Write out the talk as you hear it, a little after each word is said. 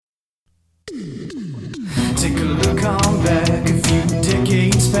Take a look on back a few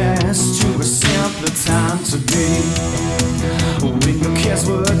decades past to a simpler time to be. When your cares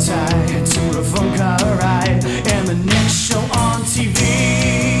were tied to a phone car ride and the next show on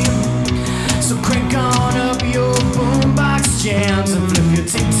TV. So crank on up your boombox jams and flip your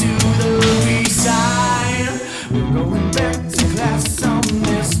tape to the B-side. We're going back to class on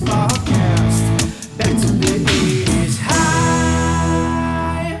this podcast. Back to the 80s high.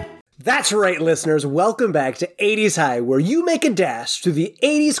 That's right, listeners. Welcome back to 80s High, where you make a dash to the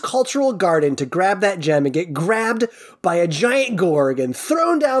 80s cultural garden to grab that gem and get grabbed by a giant gorg and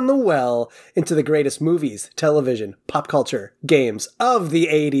thrown down the well into the greatest movies, television, pop culture, games of the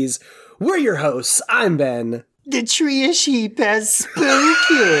 80s. We're your hosts. I'm Ben. The trash heap has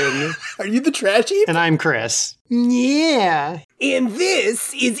spoken. Are you the trash heap? And I'm Chris. Yeah. And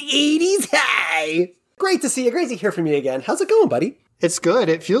this is 80s High. Great to see you. Great to hear from you again. How's it going, buddy? It's good.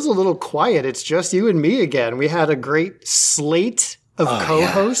 It feels a little quiet. It's just you and me again. We had a great slate of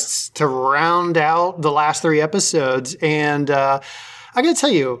co-hosts to round out the last 3 episodes. And I got to tell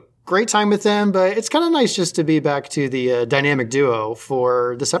you, great time with them, but it's kind of nice just to be back to the dynamic duo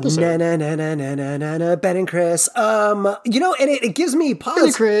for this episode. Ben and Chris. And it gives me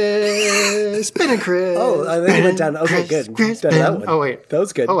pause. Ben and Chris. Oh, I think it went down. Okay, good. That one. Oh, wait. That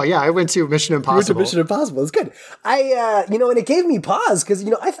was good. Oh, yeah, I went to Mission Impossible. Mission Impossible. It's good. And it gave me pause because,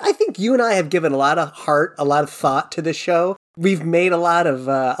 I think you and I have given a lot of heart, a lot of thought to this show. We've made a lot of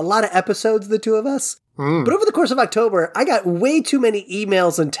episodes, the two of us. But over the course of October, I got way too many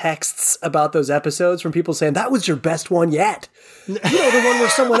emails and texts about those episodes from people saying, that was your best one yet. The one where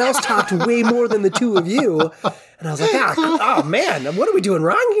someone else talked way more than the two of you. And I was like, oh man, what are we doing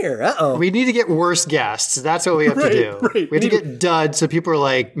wrong here? Uh-oh. We need to get worse guests. That's what we have to do. Right. We have to get duds so people are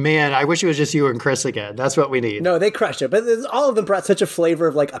like, man, I wish it was just you and Chris again. That's what we need. No, they crushed it. But all of them brought such a flavor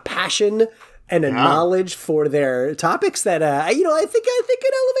of like a passion and a knowledge for their topics that, I think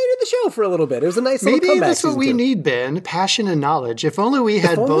it elevated the show for a little bit. It was a nice little comeback. Maybe that's what we need, Ben. Passion and knowledge. If only we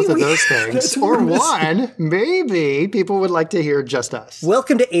had both of those things. Or one, maybe people would like to hear just us.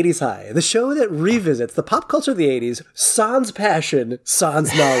 Welcome to 80s High, the show that revisits the pop culture of the 80s, sans passion,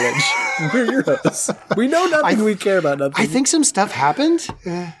 sans knowledge. We're your hosts. We know nothing, we care about nothing. I think some stuff happened.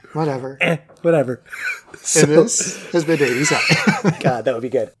 Whatever. Whatever. And this has been 80s High. God, that would be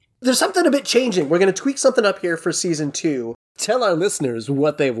good. There's something a bit changing. We're going to tweak something up here for season 2. Tell our listeners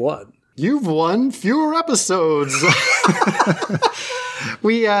what they've won. You've won fewer episodes.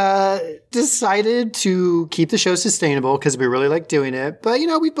 We decided to keep the show sustainable because we really like doing it. But,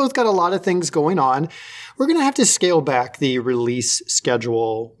 we've both got a lot of things going on. We're going to have to scale back the release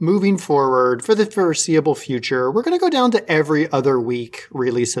schedule moving forward for the foreseeable future. We're going to go down to every other week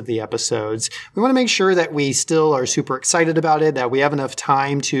release of the episodes. We want to make sure that we still are super excited about it, that we have enough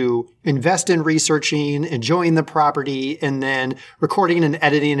time to invest in researching, enjoying the property, and then recording and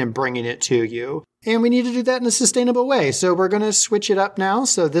editing and bringing it to you. And we need to do that in a sustainable way. So we're going to switch it up now.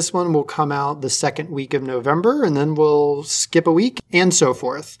 So this one will come out the second week of November, and then we'll skip a week and so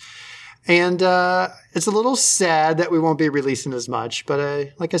forth. And it's a little sad that we won't be releasing as much.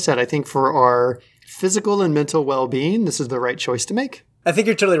 But like I said, I think for our physical and mental well-being, this is the right choice to make. I think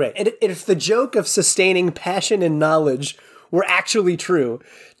you're totally right. And if the joke of sustaining passion and knowledge were actually true,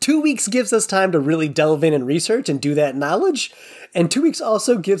 2 weeks gives us time to really delve in and research and do that knowledge. And 2 weeks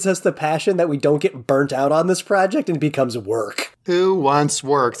also gives us the passion that we don't get burnt out on this project and it becomes work. Who wants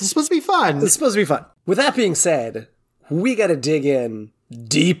work? This is supposed to be fun. This is supposed to be fun. With that being said, we got to dig in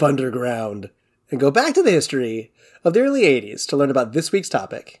deep underground and go back to the history of the early 80s to learn about this week's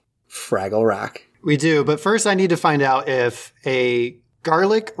topic, Fraggle Rock. We do, but first I need to find out if a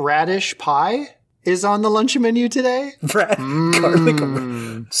garlic radish pie is on the lunch menu today. Garlic.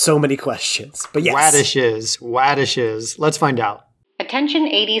 So many questions, but yes. Radishes. Let's find out. Attention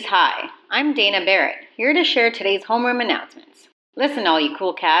 80s High. I'm Dana Barrett, here to share today's homeroom announcements. Listen, all you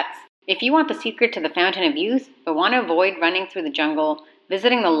cool cats. If you want the secret to the Fountain of Youth, but want to avoid running through the jungle,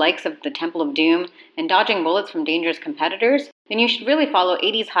 visiting the likes of the Temple of Doom, and dodging bullets from dangerous competitors, then you should really follow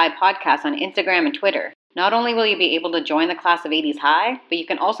 80s High Podcast on Instagram and Twitter. Not only will you be able to join the class of 80s High, but you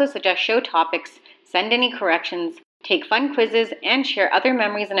can also suggest show topics, send any corrections, take fun quizzes, and share other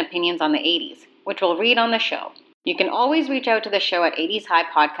memories and opinions on the 80s, which we'll read on the show. You can always reach out to the show at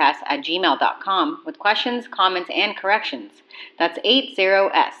 80shighpodcast@gmail.com with questions, comments, and corrections. That's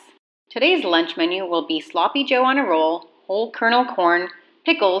 80S. Today's lunch menu will be Sloppy Joe on a roll, whole kernel corn,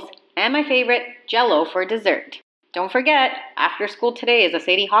 pickles, and my favorite, Jell-O for dessert. Don't forget, after school today is a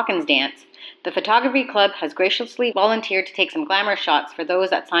Sadie Hawkins dance. The photography club has graciously volunteered to take some glamour shots for those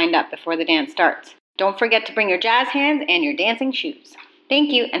that signed up before the dance starts. Don't forget to bring your jazz hands and your dancing shoes.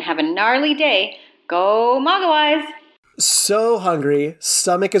 Thank you and have a gnarly day. Go Mogwais! So hungry,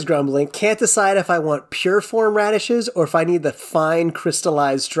 stomach is grumbling, can't decide if I want pure form radishes or if I need the fine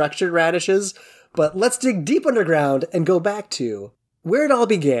crystallized structured radishes. But let's dig deep underground and go back to where it all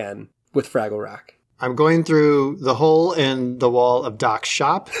began with Fraggle Rock. I'm going through the hole in the wall of Doc's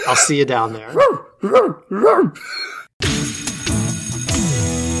shop. I'll see you down there.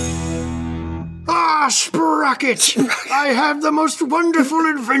 Ah, Sprocket! I have the most wonderful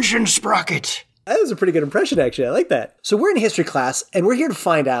invention, Sprocket! That was a pretty good impression, actually. I like that. So we're in history class, and we're here to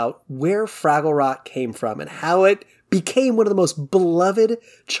find out where Fraggle Rock came from and how it became one of the most beloved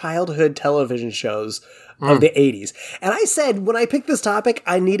childhood television shows of the 80s. And I said, when I picked this topic,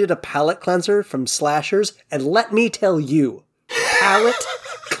 I needed a palate cleanser from slashers, and let me tell you, palate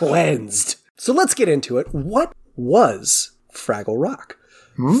cleansed. So let's get into it. What was Fraggle Rock?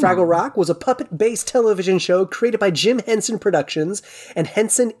 Fraggle Rock was a puppet-based television show created by Jim Henson Productions and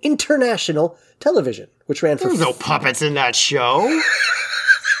Henson International Television, which ran for... There's no puppets in that show.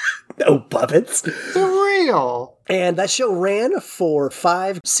 No puppets. They're real. And that show ran for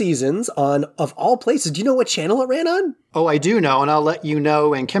 5 seasons on, of all places. Do you know what channel it ran on? Oh, I do know, and I'll let you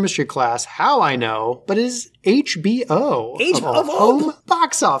know in chemistry class how I know, but it is HBO. Of home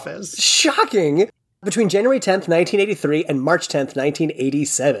box office. Shocking. Between January 10th, 1983 and March 10th,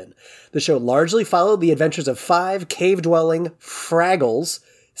 1987, the show largely followed the adventures of 5 cave-dwelling Fraggles,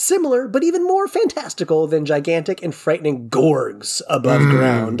 similar but even more fantastical than gigantic and frightening Gorgs above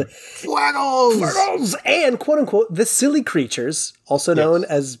ground. Fraggles! And, quote-unquote, the silly creatures, also known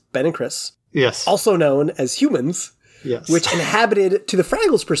as Ben and Chris. Yes. Also known as humans. Yes. Which inhabited, to the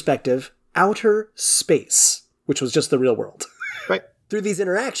Fraggles' perspective, outer space, which was just the real world. Right. Through these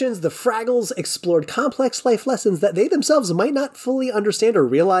interactions, the Fraggles explored complex life lessons that they themselves might not fully understand or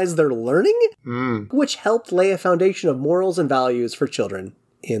realize they're learning, which helped lay a foundation of morals and values for children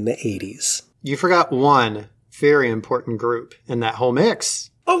in the 80s. You forgot one very important group in that whole mix.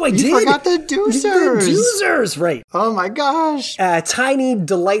 Oh, I did! You forgot the Doozers! The Doozers, right. Oh my gosh. Tiny,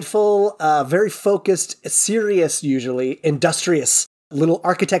 delightful, very focused, serious, usually, industrious little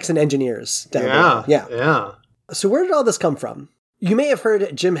architects and engineers down there. Yeah. So where did all this come from? You may have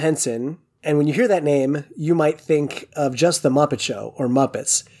heard Jim Henson, and when you hear that name, you might think of just The Muppet Show or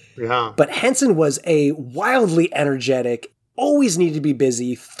Muppets. Yeah. But Henson was a wildly energetic, always needed to be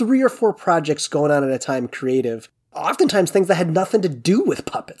busy, 3 or 4 projects going on at a time, creative. Oftentimes things that had nothing to do with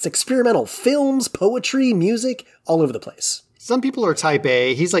puppets. Experimental films, poetry, music, all over the place. Some people are type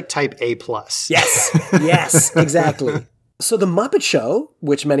A. He's like type A+. Yes, exactly. So The Muppet Show,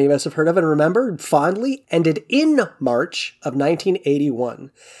 which many of us have heard of and remember fondly, ended in March of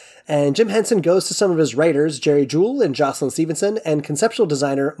 1981. And Jim Henson goes to some of his writers, Jerry Jewell and Jocelyn Stevenson, and conceptual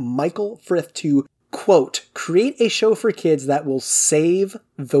designer Michael Frith to, quote, create a show for kids that will save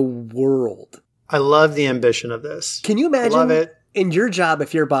the world. I love the ambition of this. Can you imagine love it. In your job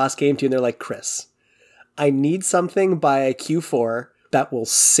if your boss came to you and they're like, Chris, I need something by Q4 that will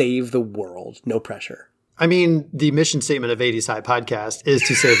save the world. No pressure. I mean, the mission statement of 80s High Podcast is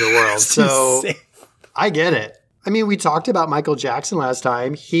to save the world. So I get it. I mean, we talked about Michael Jackson last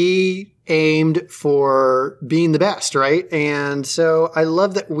time. He aimed for being the best, right? And so I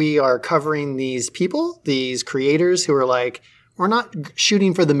love that we are covering these people, these creators who are like, we're not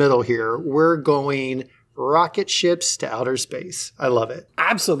shooting for the middle here. We're going rocket ships to outer space. I love it.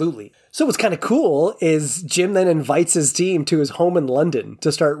 Absolutely. So what's kind of cool is Jim then invites his team to his home in London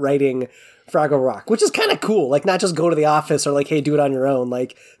to start writing Fraggle Rock, which is kind of cool. Like, not just go to the office or like, hey, do it on your own.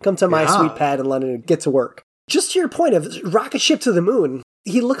 Like, come to my sweet pad in London and get to work. Just to your point of rocket ship to the moon,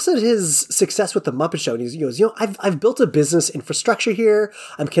 he looks at his success with the Muppet Show and he goes, I've built a business infrastructure here.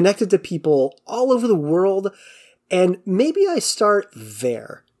 I'm connected to people all over the world. And maybe I start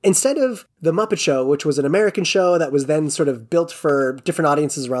there. Instead of the Muppet Show, which was an American show that was then sort of built for different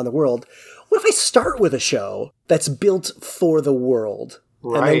audiences around the world, what if I start with a show that's built for the world?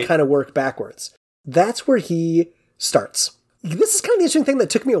 Right. And then kind of work backwards. That's where he starts. This is kind of the interesting thing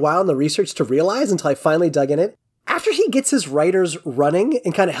that took me a while in the research to realize until I finally dug in it. After he gets his writers running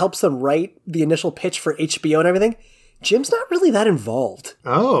and kind of helps them write the initial pitch for HBO and everything, Jim's not really that involved.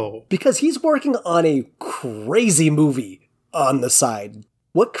 Oh. Because he's working on a crazy movie on the side.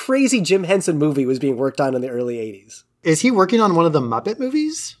 What crazy Jim Henson movie was being worked on in the early 80s? Is he working on one of the Muppet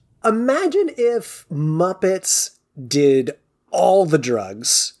movies? Imagine if Muppets did all the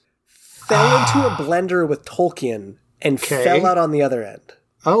drugs, fell into a blender with Tolkien, and fell out on the other end.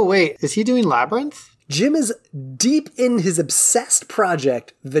 Oh, wait. Is he doing Labyrinth? Jim is deep in his obsessed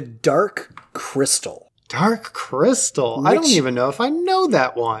project, The Dark Crystal. Dark Crystal. I don't even know if I know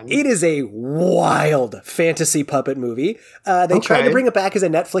that one. It is a wild fantasy puppet movie. They tried to bring it back as a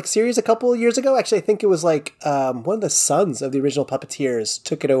Netflix series a couple of years ago. Actually, I think it was like one of the sons of the original Puppeteers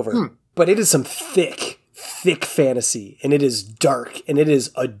took it over. But it is some thick fantasy, and it is dark, and it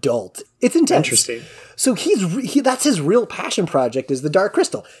is adult. It's intense. Interesting. So that's his real passion project is the Dark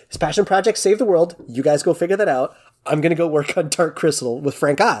Crystal. His passion project, Save the World. You guys go figure that out. I'm going to go work on Dark Crystal with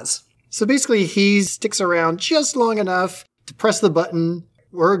Frank Oz. So basically, he sticks around just long enough to press the button,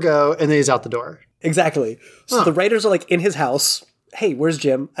 or go, and then he's out the door. Exactly. So the writers are like in his house. Hey, where's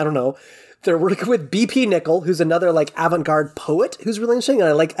Jim? I don't know. They're working with B.P. Nickel, who's another like avant-garde poet who's really interesting.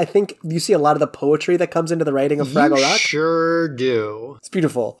 And I think you see a lot of the poetry that comes into the writing of Fraggle Rock. Sure do. It's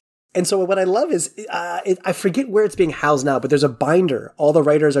beautiful. And so what I love is, I forget where it's being housed now, but there's a binder all the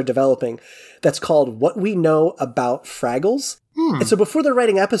writers are developing that's called What We Know About Fraggles. And so before they're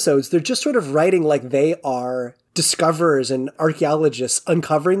writing episodes, they're just sort of writing like they are discoverers and archaeologists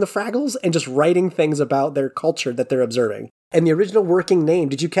uncovering the Fraggles and just writing things about their culture that they're observing. And the original working name,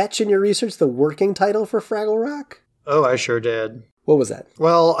 did you catch in your research the working title for Fraggle Rock? Oh, I sure did. What was that?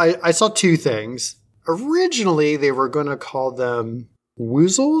 Well, I saw two things. Originally, they were going to call them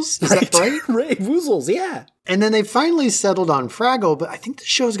Woozles? Is that right? Right, Woozles, yeah. And then they finally settled on Fraggle, but I think the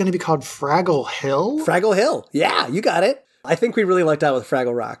show is going to be called Fraggle Hill. Fraggle Hill. Yeah, you got it. I think we really lucked out with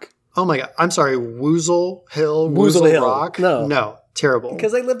Fraggle Rock. Oh my God. I'm sorry. Woozle Hill? Woozle Rock? No. Terrible.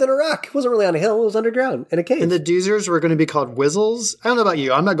 Because they lived in a rock. It wasn't really on a hill. It was underground in a cave. And the Doozers were going to be called Whizzles? I don't know about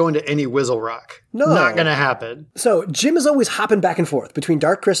you. I'm not going to any Whizzle Rock. No. Not going to happen. So Jim is always hopping back and forth between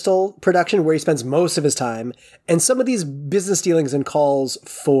Dark Crystal production, where he spends most of his time, and some of these business dealings and calls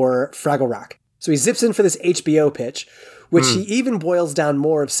for Fraggle Rock. So he zips in for this HBO pitch, which he even boils down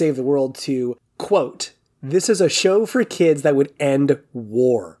more of Save the World to, quote, "This is a show for kids that would end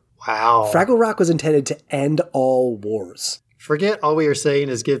war." Wow. Fraggle Rock was intended to end all wars. Forget all we are saying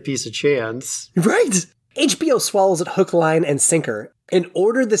is give peace a chance. Right. HBO swallows it hook, line, and sinker and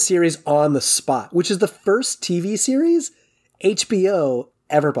ordered the series on the spot, which is the first TV series HBO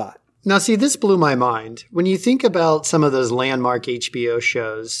ever bought. Now, see, this blew my mind. When you think about some of those landmark HBO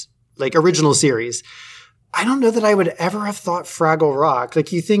shows, like original series, I don't know that I would ever have thought Fraggle Rock.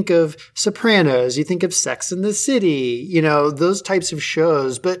 Like, you think of Sopranos, you think of Sex and the City, you know, those types of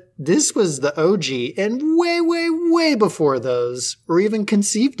shows. But this was the OG and way, way, way before those were even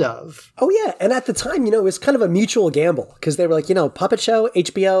conceived of. Oh, yeah. And at the time, you know, it was kind of a mutual gamble because they were like, you know, puppet show,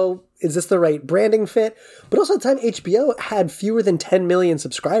 HBO, is this the right branding fit? But also at the time, HBO had fewer than 10 million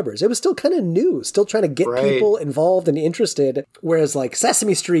subscribers. It was still kind of new, still trying to get people involved and interested. Whereas like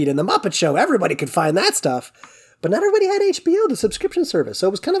Sesame Street and The Muppet Show, everybody could find that stuff. But not everybody had HBO, the subscription service. So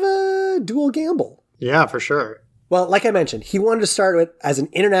it was kind of a dual gamble. Yeah, for sure. Well, like I mentioned, he wanted to start it as an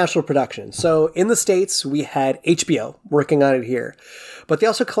international production. So in the States, we had HBO working on it here. But they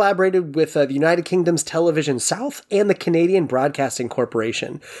also collaborated with the United Kingdom's Television South and the Canadian Broadcasting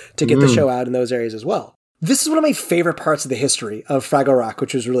Corporation to get the show out in those areas as well. This is one of my favorite parts of the history of Fraggle Rock,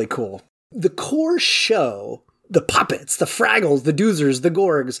 which was really cool. The core show, the puppets, the Fraggles, the Doozers, the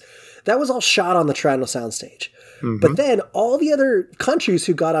Gorgs, that was all shot on the Toronto soundstage. But then all the other countries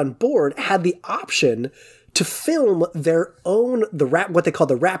who got on board had the option to film their own, what they call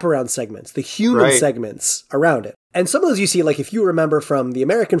the wraparound segments, the human segments around it. And some of those you see, like if you remember from the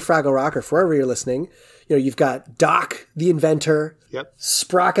American Fraggle Rock or wherever you're listening, you know, you've got Doc, the inventor,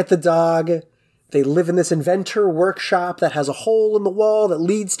 Sprocket the dog. They live in this inventor workshop that has a hole in the wall that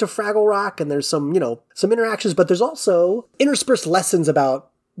leads to Fraggle Rock. And there's some, you know, some interactions, but there's also interspersed lessons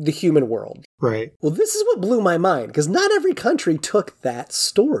about the human world. Right. Well, this is what blew my mind because not every country took that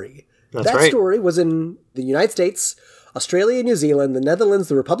story. That story was in the United States, Australia, New Zealand, the Netherlands,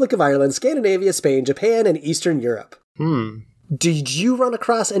 the Republic of Ireland, Scandinavia, Spain, Japan, and Eastern Europe. Did you run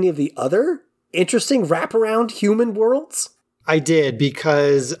across any of the other interesting wraparound human worlds? I did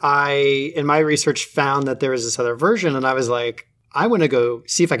because I, in my research, found that there was this other version, and I was like, I want to go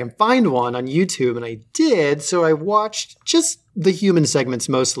see if I can find one on YouTube, and I did. So I watched just the human segments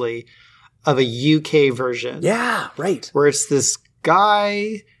mostly of a UK version. Yeah, right. Where it's this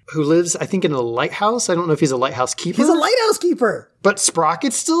guy who lives, I think, in a lighthouse. I don't know if he's a lighthouse keeper. He's a lighthouse keeper. But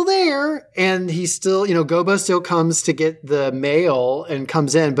Sprocket's still there, and he's still, you know, Gobo still comes to get the mail and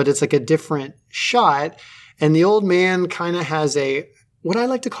comes in, but it's like a different shot. And the old man kind of has what I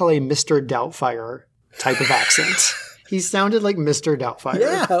like to call a Mr. Doubtfire type of accent. He sounded like Mr. Doubtfire.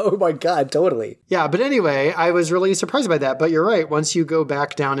 Yeah, oh my God, totally. Yeah, but anyway, I was really surprised by that. But you're right. Once you go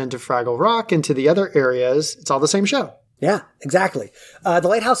back down into Fraggle Rock, into the other areas, it's all the same show. Yeah, exactly. The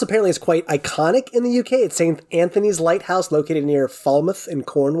lighthouse apparently is quite iconic in the UK. It's St. Anthony's Lighthouse located near Falmouth in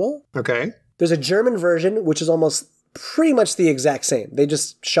Cornwall. Okay. There's a German version, which is almost pretty much the exact same. They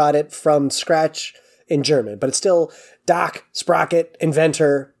just shot it from scratch in German, but it's still Doc, Sprocket,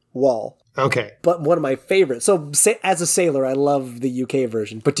 Inventor, Wall. Okay. But one of my favorites. So as a sailor, I love the UK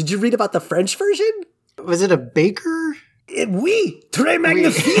version. But did you read about the French version? Was it a baker? Oui, très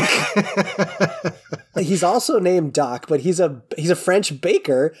magnifique. He's also named Doc, but he's a French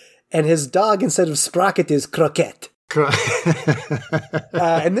baker, and his dog, instead of Sprocket, is Croquette.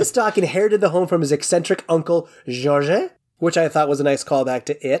 And this Doc inherited the home from his eccentric uncle, Georges, which I thought was a nice callback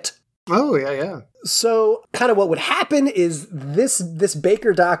to It. Oh, yeah. So kind of what would happen is this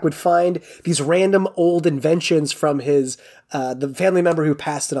baker Doc would find these random old inventions from his, the family member who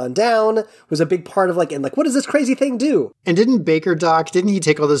passed it on down was a big part of what does this crazy thing do? And didn't Baker Doc, didn't he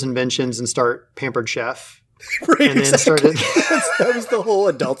take all those inventions and start Pampered Chef? Right, and then started... that was the whole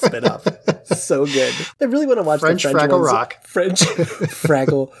adult spin-off. So good. I really want to watch French the French Fraggle ones. Rock. French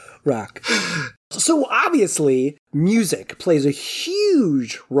Fraggle Rock. So obviously, music plays a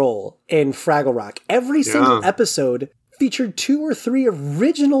huge role in Fraggle Rock. Every single episode featured 2 or 3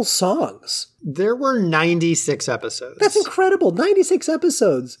 original songs. There were 96 episodes. That's incredible. 96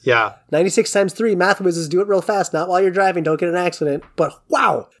 episodes. Yeah. 96 times 3. Math whizzes, do it real fast. Not while you're driving. Don't get in an accident. But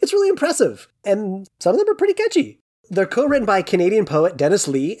wow, it's really impressive. And some of them are pretty catchy. They're co-written by Canadian poet Dennis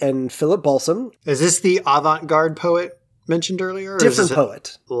Lee and Philip Balsam. Is this the avant-garde poet mentioned earlier? Different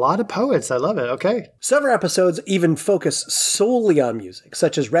poet. A lot of poets. I love it. Okay. Several episodes even focus solely on music,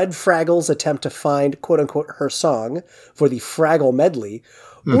 such as Red Fraggle's attempt to find, quote-unquote, her song for the Fraggle medley,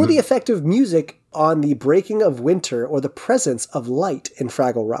 or the effect of music on the breaking of winter or the presence of light in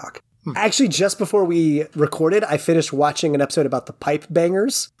Fraggle Rock. Actually, just before we recorded, I finished watching an episode about the Pipe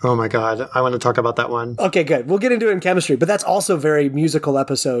Bangers. Oh my God. I want to talk about that one. Okay, good. We'll get into it in chemistry, but that's also a very musical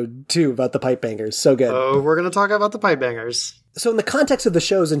episode, too, about the Pipe Bangers. So good. Oh, we're going to talk about the Pipe Bangers. So in the context of the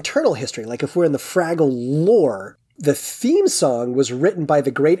show's internal history, like if we're in the Fraggle lore, the theme song was written by the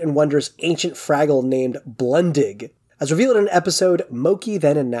great and wondrous ancient Fraggle named Blundig, as revealed in an episode, Moki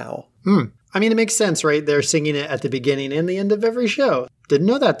Then and Now. I mean, it makes sense, right? They're singing it at the beginning and the end of every show. Didn't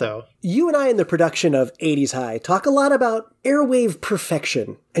know that, though. You and I in the production of 80s High talk a lot about airwave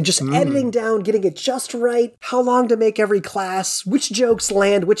perfection and just editing down, getting it just right, how long to make every class, which jokes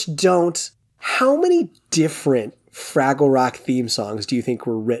land, which don't. How many different Fraggle Rock theme songs do you think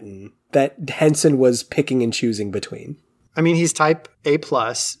were written that Henson was picking and choosing between? I mean, he's type A+,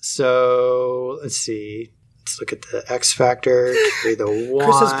 so let's see. Let's look at the X Factor, carry the 1.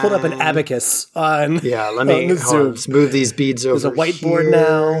 Chris has pulled up an abacus on let me let's move these beads over. There's a whiteboard here.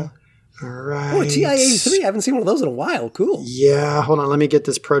 now. All right. Oh, a TI-83. I haven't seen one of those in a while. Cool. Yeah, hold on. Let me get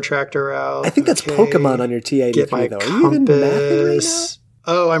this protractor out. I think that's Pokemon on your TI-83, though. Are you even mathing right now?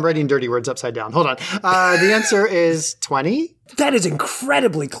 Oh, I'm writing dirty words upside down. Hold on. The answer is 20? That is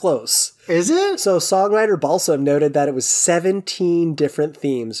incredibly close. Is it? So songwriter Balsam noted that it was 17 different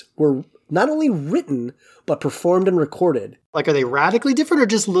themes were not only written, but performed and recorded. Like, are they radically different or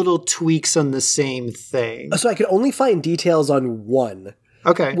just little tweaks on the same thing? So I could only find details on one.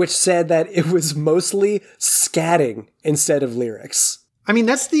 Okay. Which said that it was mostly scatting instead of lyrics. I mean,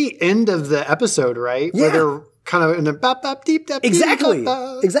 that's the end of the episode, right? Yeah. Where they're kind of in a bap, bap, deep, dap, Exactly.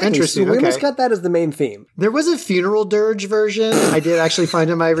 Exactly. Interesting. So we almost got that as the main theme. There was a funeral dirge version I did actually find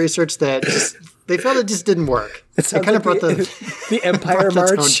in my research that they felt it just didn't work. It kind of brought the Empire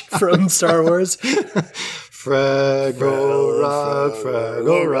March from Star Wars. Fraggle Rock,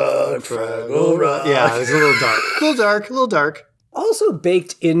 Fraggle Rock, Fraggle Rock. Yeah, it was a little dark. Also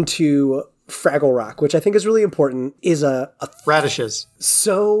baked into Fraggle Rock, which I think is really important, is a radishes.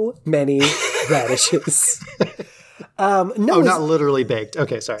 So many radishes. Not literally baked.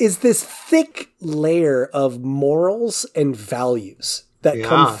 Okay, sorry. Is this thick layer of morals and values that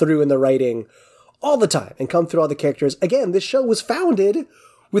come through in the writing all the time and come through all the characters. Again, this show was founded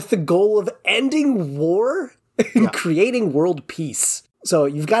with the goal of ending war and creating world peace. So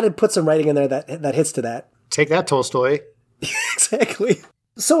you've got to put some writing in there that hits to that. Take that, Tolstoy. Exactly.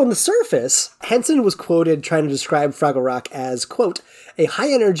 So on the surface, Henson was quoted trying to describe Fraggle Rock as, quote, a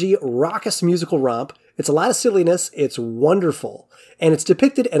high-energy, raucous musical romp. It's a lot of silliness, it's wonderful, and it's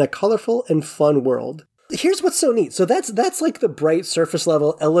depicted in a colorful and fun world. Here's what's so neat. So that's like the bright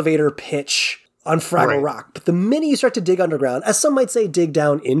surface-level elevator pitch on Fraggle Rock. But the minute you start to dig underground, as some might say, dig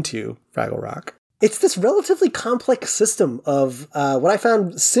down into Fraggle Rock, it's this relatively complex system of what I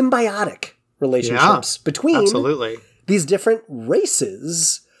found symbiotic relationships between these different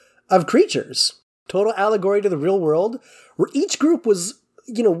races of creatures. Total allegory to the real world, where each group was,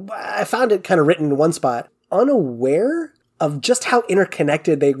 I found it kind of written in one spot, unaware of just how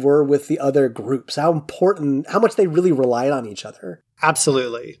interconnected they were with the other groups, how much they really relied on each other.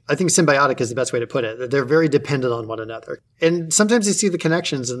 Absolutely. I think symbiotic is the best way to put it. They're very dependent on one another. And sometimes you see the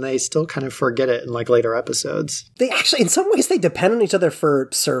connections and they still kind of forget it in like later episodes. They actually, in some ways, they depend on each other for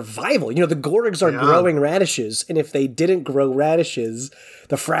survival. You know, the Gorgs are growing radishes, and if they didn't grow radishes,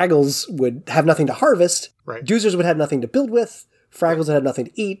 the Fraggles would have nothing to harvest. Right. Doozers would have nothing to build with. Fraggles would have nothing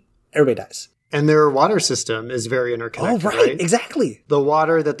to eat. Everybody dies. And their water system is very interconnected, right? Exactly. The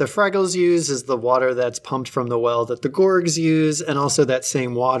water that the Fraggles use is the water that's pumped from the well that the Gorgs use, and also that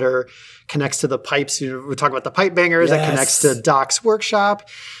same water connects to the pipes. You know, we talk about the pipe bangers, that connects to Doc's workshop.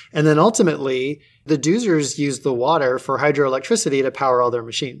 And then ultimately, the Doozers use the water for hydroelectricity to power all their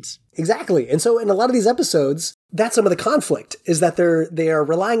machines. Exactly. And so in a lot of these episodes, that's some of the conflict, is that they are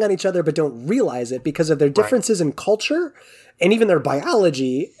relying on each other but don't realize it because of their differences in culture and even their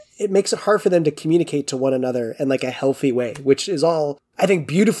biology. It makes it hard for them to communicate to one another in like a healthy way, which is all, I think,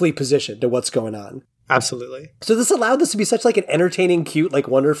 beautifully positioned to what's going on. Absolutely. So this allowed this to be such like an entertaining, cute, like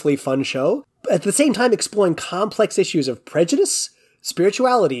wonderfully fun show, but at the same time exploring complex issues of prejudice,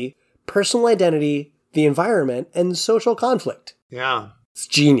 spirituality, personal identity, the environment, and social conflict. Yeah. It's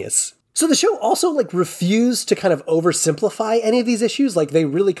genius. So the show also like refused to kind of oversimplify any of these issues. Like they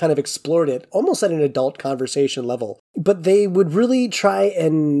really kind of explored it almost at an adult conversation level, but they would really try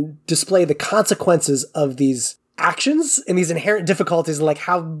and display the consequences of these actions and these inherent difficulties and like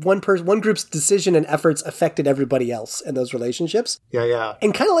how one group's decision and efforts affected everybody else in those relationships. Yeah.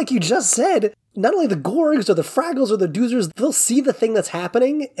 And kind of like you just said, not only the Gorgs or the Fraggles or the Doozers, they'll see the thing that's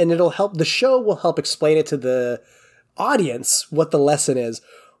happening and the show will help explain it to the audience what the lesson is.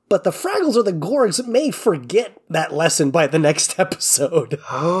 But the Fraggles or the Gorgs may forget that lesson by the next episode.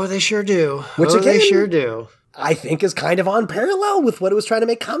 Oh, they sure do. They sure do. I think is kind of on parallel with what it was trying to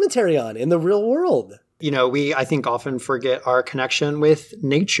make commentary on in the real world. You know, we, I think, often forget our connection with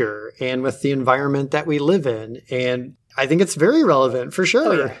nature and with the environment that we live in. And I think it's very relevant, for sure.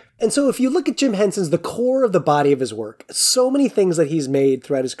 Oh, yeah. And so if you look at Jim Henson's, the core of the body of his work, so many things that he's made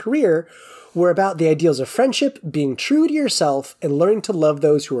throughout his career were about the ideals of friendship, being true to yourself, and learning to love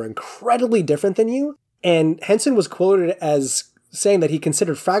those who are incredibly different than you. And Henson was quoted as saying that he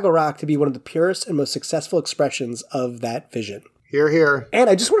considered Fraggle Rock to be one of the purest and most successful expressions of that vision. Hear, hear. And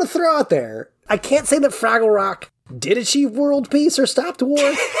I just want to throw out there, I can't say that Fraggle Rock did achieve world peace or stopped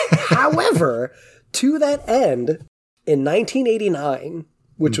war. However, to that end, in 1989,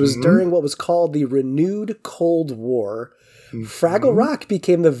 which was during what was called the Renewed Cold War, Fraggle Rock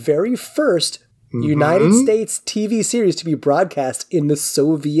became the very first United States TV series to be broadcast in the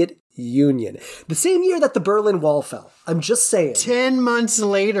Soviet Union. The same year that the Berlin Wall fell. I'm just saying. 10 months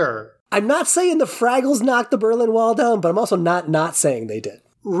later. I'm not saying the Fraggles knocked the Berlin Wall down, but I'm also not saying they did.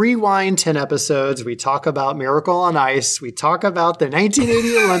 Rewind 10 episodes. We talk about Miracle on Ice. We talk about the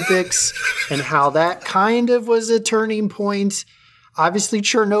 1980 Olympics and how that kind of was a turning point. Obviously,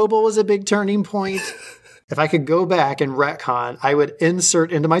 Chernobyl was a big turning point. If I could go back and retcon, I would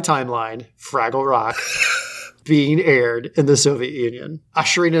insert into my timeline Fraggle Rock being aired in the Soviet Union,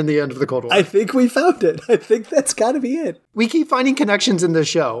 ushering in the end of the Cold War. I think we found it. I think that's got to be it. We keep finding connections in the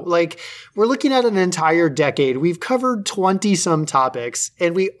show. Like, we're looking at an entire decade. We've covered 20-some topics,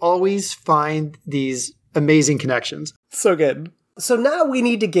 and we always find these amazing connections. So good. So now we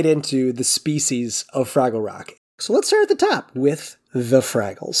need to get into the species of Fraggle Rock. So let's start at the top with the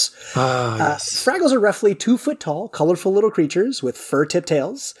Fraggles. Yes. Fraggles are roughly 2 foot tall, colorful little creatures with fur-tipped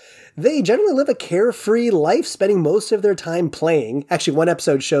tails. They generally live a carefree life, spending most of their time playing. Actually, one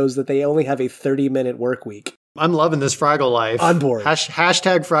episode shows that they only have a 30-minute work week. I'm loving this Fraggle life. On board.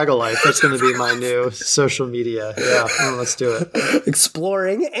 Hashtag Fraggle life. That's going to be my new social media. Yeah, let's do it.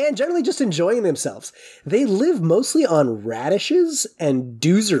 Exploring and generally just enjoying themselves. They live mostly on radishes and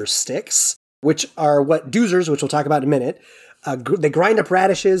doozer sticks, which are what doozers, which we'll talk about in a minute. They grind up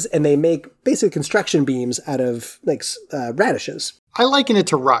radishes and they make basically construction beams out of radishes. I liken it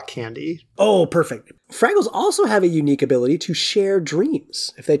to rock candy. Oh, perfect. Fraggles also have a unique ability to share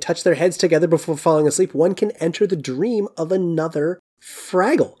dreams. If they touch their heads together before falling asleep, one can enter the dream of another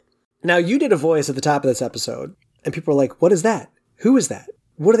Fraggle. Now, you did a voice at the top of this episode, and people are like, what is that? Who is that?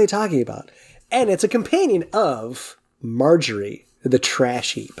 What are they talking about? And it's a companion of Marjorie, the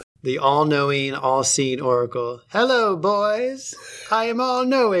trash heap. The all-knowing, all-seeing oracle. Hello, boys. I am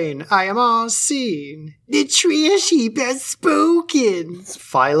all-knowing. I am all-seeing. The trash heap has spoken. It's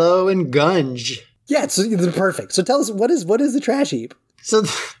Philo and Gunge. Yeah, it's perfect. So tell us, what is the trash heap? So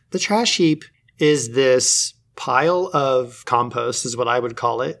the trash heap is this pile of compost, is what I would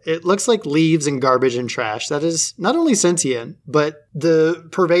call it. It looks like leaves and garbage and trash. That is not only sentient, but the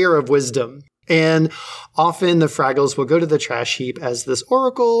purveyor of wisdom. And often the Fraggles will go to the trash heap as this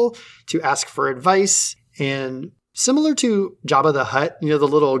oracle to ask for advice. And similar to Jabba the Hutt, the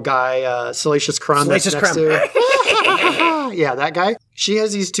little guy, Salacious Crumb that's next to yeah, that guy. She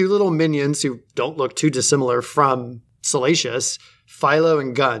has these two little minions who don't look too dissimilar from Salacious, Philo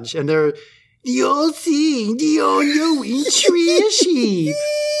and Gunge. And they're the old thing, the all-knowing trash heap.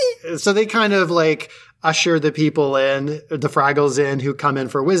 So they kind of like usher the people in, the Fraggles in, who come in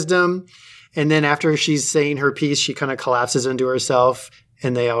for wisdom. And then after she's saying her piece, she kind of collapses into herself.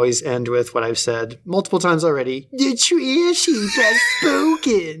 And they always end with what I've said multiple times already. The trash heap has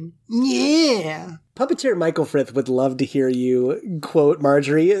spoken. Yeah. Puppeteer Michael Frith would love to hear you quote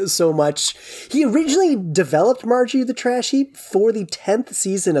Marjorie so much. He originally developed Marjorie the Trash Heap for the 10th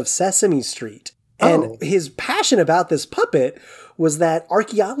season of Sesame Street. And his passion about this puppet was that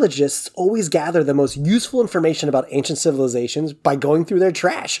archaeologists always gather the most useful information about ancient civilizations by going through their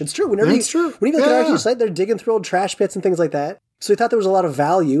trash. It's true. Whenever you look at an archaeology site, they're digging through old trash pits and things like that. So he thought there was a lot of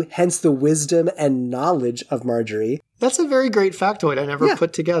value, hence the wisdom and knowledge of Marjorie. That's a very great factoid I never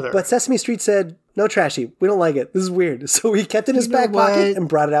put together. But Sesame Street said, no trash heap. We don't like it. This is weird. So he kept it in his back pocket and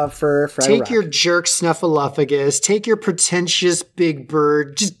brought it out for Fraggle Take Rock. your jerk snuffleupagus. Take your pretentious big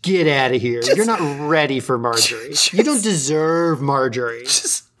bird. Just get out of here. You're not ready for Marjorie. You don't deserve Marjorie.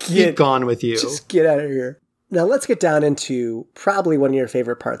 Keep gone with you. Just get out of here. Now let's get down into probably one of your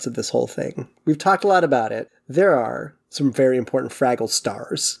favorite parts of this whole thing. We've talked a lot about it. There are some very important Fraggle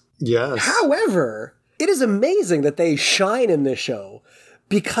stars. Yes. However, it is amazing that they shine in this show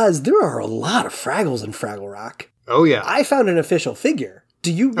because there are a lot of Fraggles in Fraggle Rock. Oh, yeah. I found an official figure.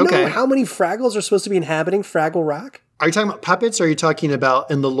 Do you know how many Fraggles are supposed to be inhabiting Fraggle Rock? Are you talking about puppets or are you talking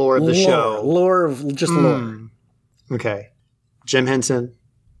about in the lore of the show? Lore. Okay. Jim Henson,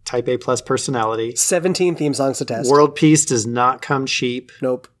 Type A plus personality. 17 theme songs to test. World peace does not come cheap.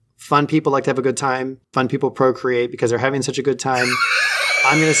 Nope. Fun people like to have a good time. Fun people procreate because they're having such a good time.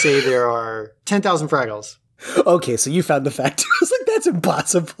 I'm going to say there are 10,000 Fraggles. Okay, so you found the fact. I was like, that's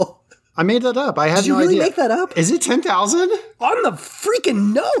impossible. I made that up. I had no idea. Did you really make that up? Is it 10,000? On the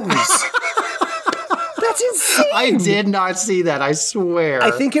freaking nose. That's insane. I did not see that. I swear. I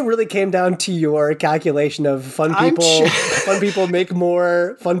think it really came down to your calculation of fun people. Fun people make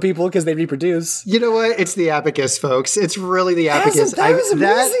more fun people because they reproduce. You know what? It's the abacus, folks. It's really the abacus. That was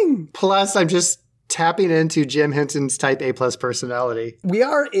amazing. Plus, I'm just tapping into Jim Henson's Type A plus personality. We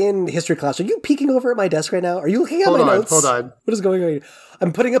are in history class. Are you peeking over at my desk right now? Are you looking at my notes? Hold on. What is going on?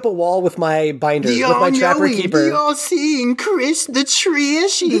 I'm putting up a wall with my binder, with my Trapper Keeper. You're seeing Chris the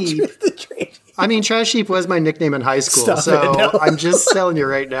Trash Heap. I mean, Trash Heap was my nickname in high school, I'm just telling you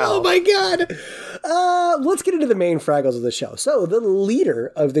right now. Oh my God. Let's get into the main Fraggles of the show. So, the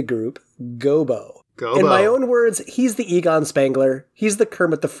leader of the group, Gobo. In my own words, he's the Egon Spangler. He's the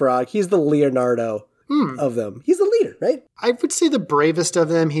Kermit the Frog. He's the Leonardo of them. He's the leader, right? I would say the bravest of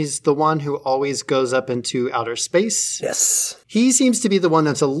them. He's the one who always goes up into outer space. Yes. He seems to be the one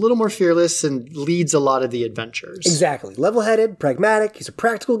that's a little more fearless and leads a lot of the adventures. Exactly. Level-headed, pragmatic. He's a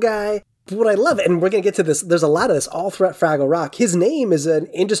practical guy. But what I love, and we're going to get to this, there's a lot of this all throughout Fraggle Rock. His name is an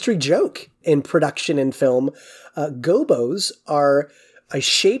industry joke in production and film. Gobos are a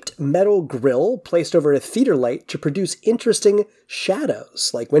shaped metal grill placed over a theater light to produce interesting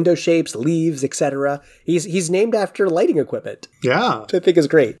shadows, like window shapes, leaves, etc. He's named after lighting equipment. Yeah. Which I think is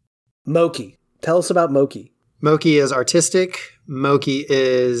great. Moki. Tell us about Moki. Moki is artistic. Moki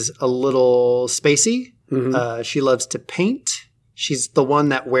is a little spacey. Mm-hmm. She loves to paint. She's the one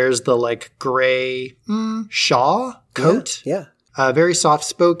that wears the gray shawl coat. Yeah. Very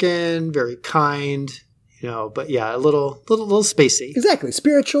soft-spoken, very kind. But yeah, a little spacey. Exactly.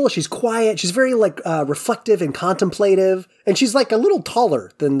 Spiritual. She's quiet. She's very reflective and contemplative. And she's a little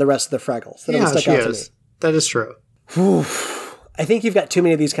taller than the rest of the Fraggles. That she is. That is true. Whew. I think you've got too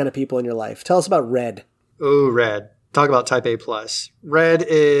many of these kind of people in your life. Tell us about Red. Oh, Red. Talk about Type A+. Red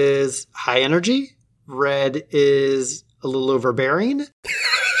is high energy. Red is a little overbearing.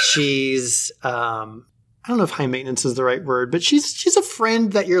 She's, I don't know if high maintenance is the right word, but she's a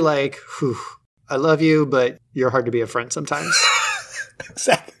friend that you're like, whew. I love you, but you're hard to be a friend sometimes.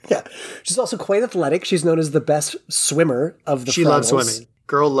 Exactly. Yeah. She's also quite athletic. She's known as the best swimmer of the Fraggles. She loves swimming.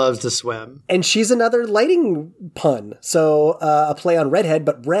 Girl loves to swim. And she's another lighting pun. So a play on redhead,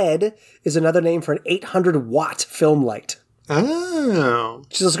 but red is another name for an 800-watt film light. Oh.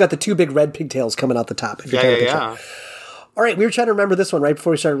 She's also got the two big red pigtails coming out the top. Yeah. All right, we were trying to remember this one right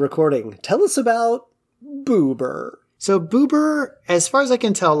before we started recording. Tell us about Boober. So Boober, as far as I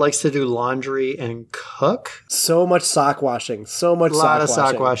can tell, likes to do laundry and cook. So much sock washing. A lot of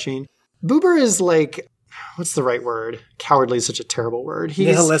sock washing. Boober is what's the right word? Cowardly is such a terrible word.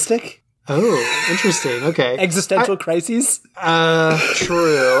 Nihilistic? Oh, interesting. Okay. Existential crises.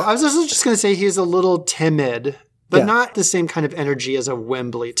 True. I was also just going to say he's a little timid, but Yeah. not the same kind of energy as a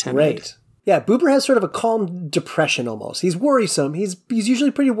Wembley timid. Right. Yeah, Boober has sort of a calm depression almost. He's worrisome. He's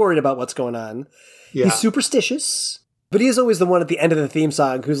usually pretty worried about what's going on. Yeah. He's superstitious. But he is always the one at the end of the theme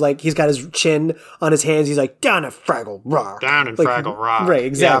song who's like, he's got his chin on his hands. He's like, down at Fraggle Rock. Down in Like, Fraggle Rock. Right,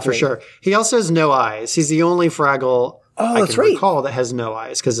 exactly. Yeah, for sure. He also has no eyes. He's the only Fraggle I that's can right. recall that has no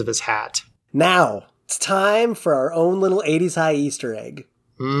eyes because of his hat. Now, it's time for our own little 80s High Easter egg.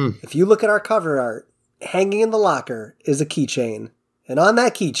 If you look at our cover art, hanging in the locker is a keychain. And on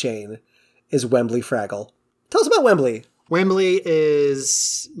that keychain is Wembley Fraggle. Tell us about Wembley. Wembley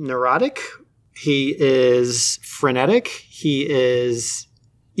is neurotic. He is frenetic. He is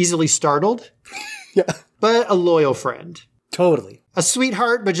easily startled. Yeah. But a loyal friend. Totally. A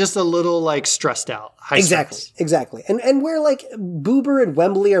sweetheart, but just a little like stressed out. High stress. Exactly. And where like Boober and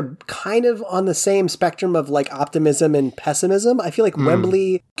Wembley are kind of on the same spectrum of like optimism and pessimism, I feel like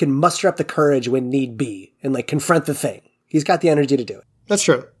Wembley can muster up the courage when need be and like confront the thing. He's got the energy to do it. That's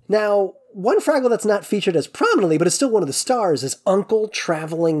true. Now, one Fraggle that's not featured as prominently, but is still one of the stars, is Uncle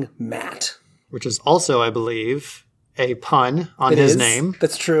Traveling Matt. Which is also, I believe, a pun on It his is. name.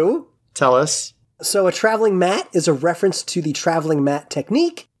 That's true. Tell us. So a traveling mat is a reference to the traveling mat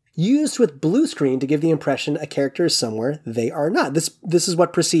technique used with blue screen to give the impression a character is somewhere they are not. This is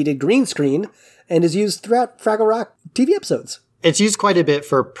what preceded green screen and is used throughout Fraggle Rock TV episodes. It's used quite a bit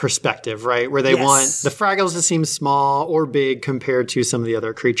for perspective, right? Where they Yes. want the Fraggles to seem small or big compared to some of the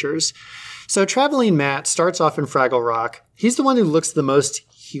other creatures. So Traveling Matt starts off in Fraggle Rock. He's the one who looks the most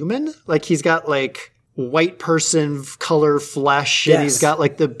human. Like he's got like white person color flesh and Yes. he's got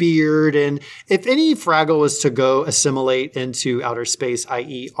like the beard. And if any Fraggle was to go assimilate into outer space,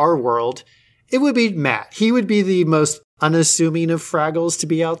 i.e. our world, it would be Matt. He would be the most unassuming of Fraggles to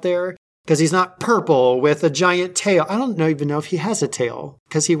be out there. Because he's not purple with a giant tail. I don't even know if he has a tail.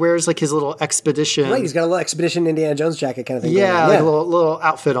 Because he wears like his little expedition. Right, he's got a little Expedition Indiana Jones jacket kind of thing. Yeah, going on. like a little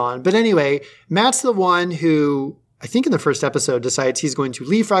outfit on. But anyway, Matt's the one who, I think in the first episode, decides he's going to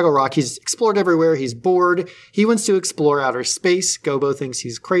leave Fraggle Rock. He's explored everywhere. He's bored. He wants to explore outer space. Gobo thinks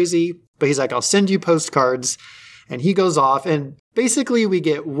he's crazy. But he's like, I'll send you postcards. And he goes off. And basically we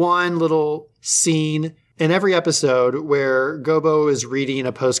get one little scene in every episode where Gobo is reading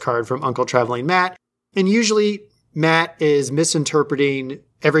a postcard from Uncle Traveling Matt. And usually Matt is misinterpreting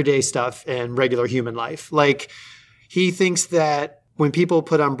everyday stuff in regular human life. Like he thinks that when people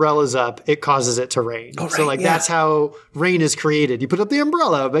put umbrellas up, it causes it to rain. Oh, So right, like yeah. that's how rain is created. You put up the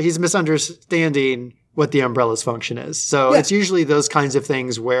umbrella, but he's misunderstanding what the umbrella's function is. So Yeah. it's usually those kinds of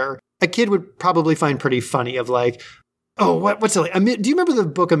things where a kid would probably find pretty funny of like, oh, what's it like? Do you remember the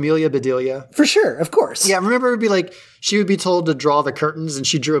book Amelia Bedelia? For sure, of course. Yeah, remember it would be like she would be told to draw the curtains and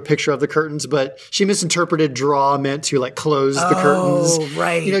she drew a picture of the curtains, but she misinterpreted draw meant to like close the curtains. Oh,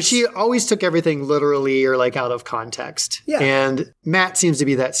 right. You know, she always took everything literally or like out of context. Yeah. And Matt seems to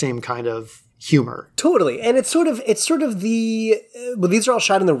be that same kind of humor. Totally. And it's sort of the, well, these are all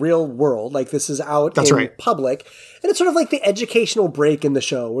shot in the real world. Like this is out That's in right. public. And it's sort of like the educational break in the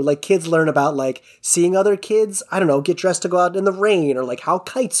show where like kids learn about like seeing other kids, I don't know, get dressed to go out in the rain or like how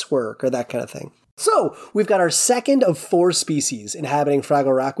kites work or that kind of thing. So we've got our second of 4 species inhabiting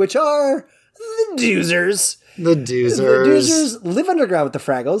Fraggle Rock, which are the Doozers. The The Doozers. Doozers live underground with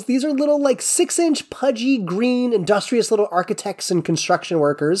the Fraggles. These are little like 6-inch pudgy green industrious little architects and construction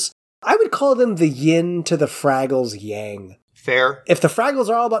workers. I would call them the yin to the Fraggles' yang. Fair. If the Fraggles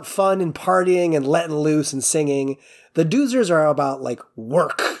are all about fun and partying and letting loose and singing, the Doozers are about like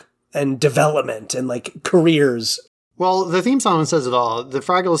work and development and like careers. Well, the theme song says it all. The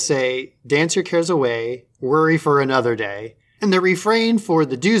Fraggles say, dance your cares away, worry for another day. And the refrain for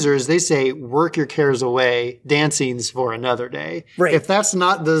the Doozers, they say, work your cares away, dancing's for another day. Right. If that's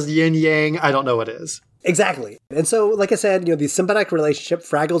not the yin yang, I don't know what is. Exactly. And so, like I said, the symbiotic relationship,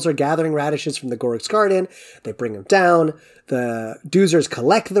 Fraggles are gathering radishes from the Gorg's garden. They bring them down. The Doozers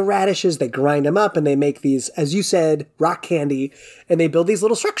collect the radishes. They grind them up and they make these, as you said, rock candy. And they build these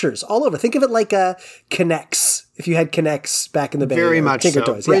little structures all over. Think of it like a K'NEX. If you had K'NEX back in the Bay. Very or much Tinker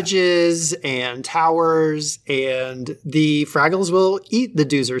so. Toys. Yeah. Bridges and towers, and the Fraggles will eat the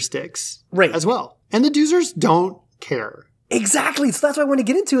Doozer sticks Right. as well. And the Doozers don't care. Exactly. So that's what I want to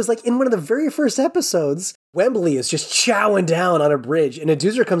get into is like in one of the very first episodes, Wembley is just chowing down on a bridge and a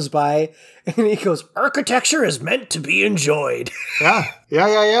Doozer comes by and he goes, architecture is meant to be enjoyed.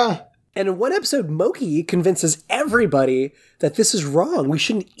 Yeah. And in one episode, Moki convinces everybody that this is wrong. We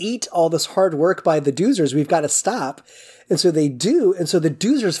shouldn't eat all this hard work by the Doozers. We've got to stop. And so they do. And so the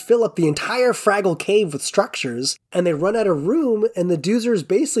Doozers fill up the entire Fraggle cave with structures, and they run out of room. And the Doozers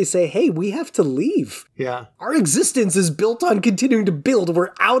basically say, hey, we have to leave. Yeah. Our existence is built on continuing to build.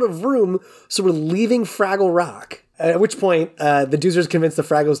 We're out of room, so we're leaving Fraggle Rock. At which point, the Doozers convince the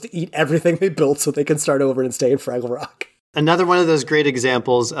Fraggles to eat everything they built so they can start over and stay in Fraggle Rock. Another one of those great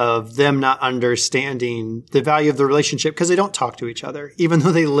examples of them not understanding the value of the relationship because they don't talk to each other, even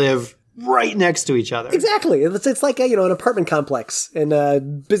though they live right next to each other. Exactly. It's like an apartment complex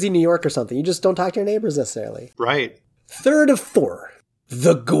in busy New York or something. You just don't talk to your neighbors necessarily. Right. Third of 4,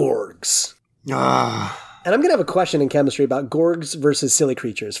 the Gorgs. And I'm going to have a question in chemistry about Gorgs versus silly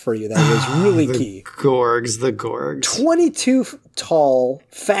creatures for you. That is really key. The Gorgs. 22 tall,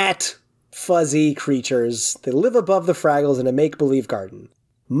 fat, fuzzy creatures. They live above the Fraggles in a make-believe garden.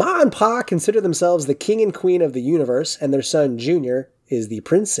 Ma and Pa consider themselves the king and queen of the universe, and their son, Junior, is the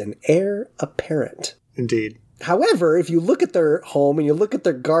prince and heir apparent. Indeed. However, if you look at their home and you look at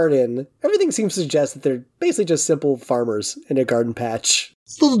their garden, everything seems to suggest that they're basically just simple farmers in a garden patch.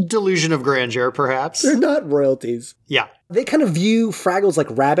 A little delusion of grandeur, perhaps. They're not royalties. Yeah. They kind of view Fraggles like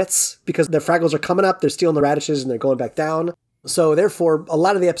rabbits because the Fraggles are coming up, they're stealing the radishes, and they're going back down. So therefore, a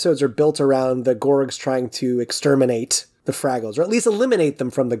lot of the episodes are built around the Gorgs trying to exterminate the Fraggles, or at least eliminate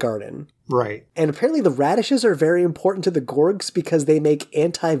them from the garden. Right. And apparently the radishes are very important to the Gorgs because they make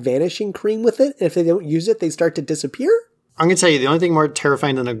anti-vanishing cream with it, and if they don't use it, they start to disappear? I'm going to tell you, the only thing more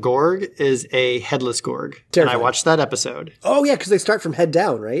terrifying than a Gorg is a headless Gorg. Terrifying. And I watched that episode. Oh yeah, because they start from head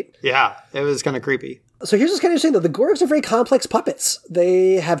down, right? Yeah, it was kind of creepy. So here's what's kind of interesting, though. The Gorgs are very complex puppets.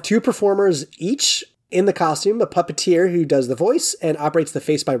 They have 2 performers each in the costume, a puppeteer who does the voice and operates the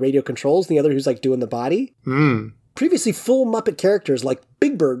face by radio controls, and the other who's like doing the body. Previously, full Muppet characters like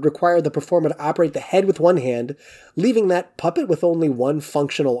Big Bird required the performer to operate the head with one hand, leaving that puppet with only one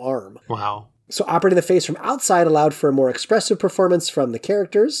functional arm. Wow. So operating the face from outside allowed for a more expressive performance from the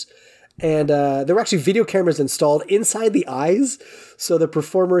characters. And there were actually video cameras installed inside the eyes so the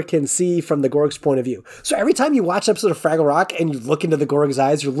performer can see from the Gorg's point of view. So every time you watch an episode of Fraggle Rock and you look into the Gorg's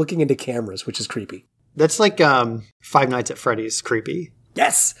eyes, you're looking into cameras, which is creepy. That's like Five Nights at Freddy's creepy.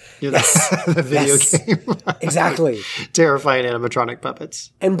 Yes. Yes. The video game. Exactly. Terrifying animatronic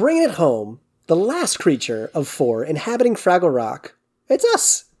puppets. And bringing it home, the last creature of 4 inhabiting Fraggle Rock, it's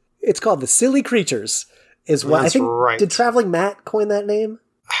us. It's called the Silly Creatures. Is what That's I think. right. Did Traveling Matt coin that name?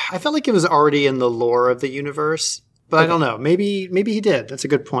 I felt like it was already in the lore of the universe, but I don't know. Maybe he did. That's a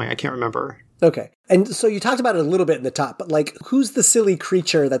good point. I can't remember. Okay. And so you talked about it a little bit in the top, but like, who's the silly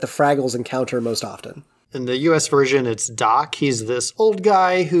creature that the Fraggles encounter most often? In the US version, it's Doc. He's this old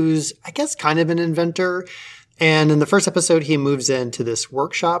guy who's, I guess, kind of an inventor. And in the first episode, he moves into this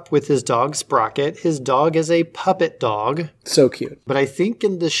workshop with his dog, Sprocket. His dog is a puppet dog. So cute. But I think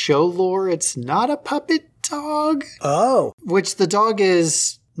in the show lore, it's not a puppet dog. Oh. Which the dog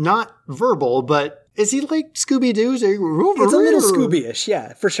is not verbal, but is he like Scooby-Doo? It's a little Scooby-ish,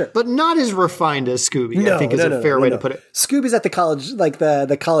 yeah, for sure. But not as refined as Scooby, I think is a fair way to put it. Scooby's at the college, like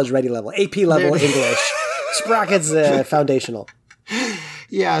the college ready level, AP level English. Sprocket's foundational.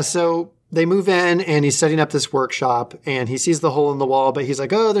 Yeah, so they move in and he's setting up this workshop and he sees the hole in the wall, but he's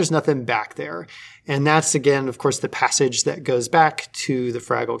like, oh, there's nothing back there. And that's, again, of course, the passage that goes back to the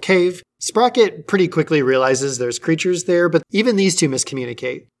Fraggle Cave. Sprocket pretty quickly realizes there's creatures there, but even these two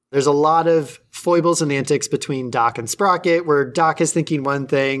miscommunicate. There's a lot of foibles and antics between Doc and Sprocket, where Doc is thinking one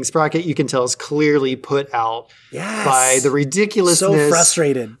thing, Sprocket, you can tell, is clearly put out by the ridiculousness so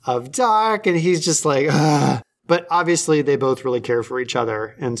frustrated of Doc, and he's just like, ugh. But obviously, they both really care for each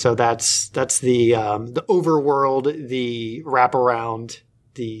other, and so that's the overworld, the wraparound,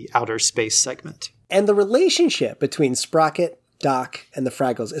 the outer space segment. And the relationship between Sprocket, Doc, and the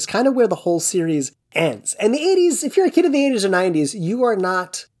Fraggles is kind of where the whole series ends. And the 80s, if you're a kid in the 80s or 90s, you are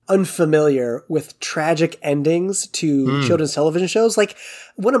not unfamiliar with tragic endings to children's television shows. Like,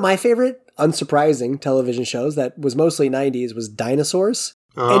 one of my favorite, unsurprising television shows that was mostly 90s was Dinosaurs.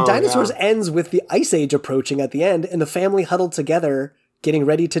 And Dinosaurs ends with the Ice Age approaching at the end and the family huddled together getting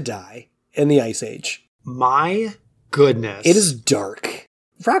ready to die in the Ice Age. My goodness. It is dark.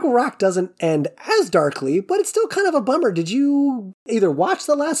 Fraggle Rock doesn't end as darkly, but it's still kind of a bummer. Did you either watch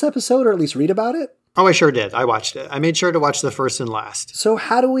the last episode or at least read about it? Oh, I sure did. I watched it. I made sure to watch the first and last. So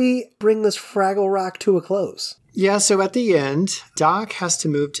how do we bring this Fraggle Rock to a close? Yeah, so at the end, Doc has to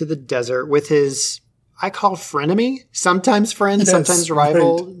move to the desert with his, I call frenemy, sometimes friend, sometimes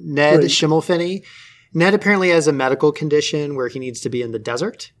rival, Ned Schimmelfinney. Ned apparently has a medical condition where he needs to be in the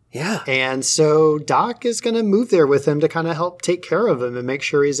desert. Yeah. And so Doc is going to move there with him to kind of help take care of him and make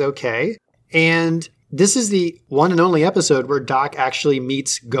sure he's okay. And this is the one and only episode where Doc actually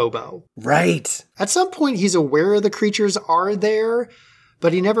meets Gobo. Right. At some point, he's aware the creatures are there,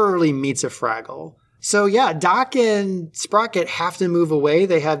 but he never really meets a Fraggle. So yeah, Doc and Sprocket have to move away.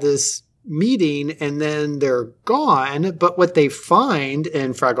 They have this meeting and then they're gone. But what they find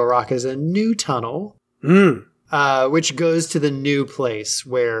in Fraggle Rock is a new tunnel, which goes to the new place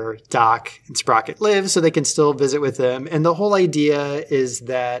where Doc and Sprocket live so they can still visit with them. And the whole idea is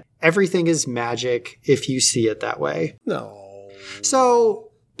that everything is magic if you see it that way. No. So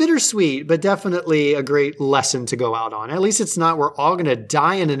bittersweet, but definitely a great lesson to go out on. At least it's not we're all going to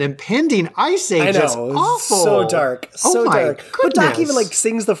die in an impending ice age. I know. It's awful. So dark. So my dark. goodness. But Doc even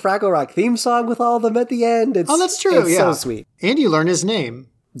sings the Fraggle Rock theme song with all of them at the end. Oh, that's true. It's so sweet. And you learn his name.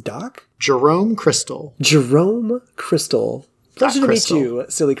 Doc? Jerome Crystal. Jerome Crystal. Pleasure to Crystal. meet you,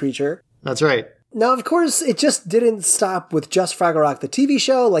 silly creature. That's right. Now, of course, it just didn't stop with just Fraggle Rock, the TV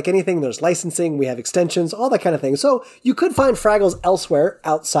show. Like anything, there's licensing, we have extensions, all that kind of thing. So you could find Fraggles elsewhere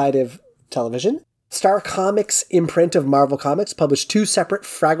outside of television. Star Comics imprint of Marvel Comics published 2 separate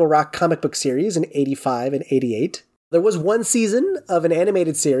Fraggle Rock comic book series in 85 and 88. There was 1 season of an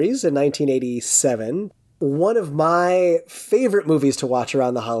animated series in 1987. One of my favorite movies to watch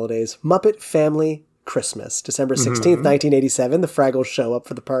around the holidays, Muppet Family Christmas, December 16th, 1987. The Fraggles show up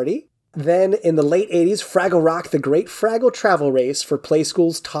for the party. Then in the late 80s, Fraggle Rock, the Great Fraggle Travel Race for Play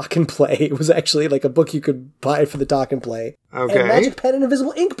School's Talk and Play. It was actually like a book you could buy for the Talk and Play. Okay. And Magic Pen and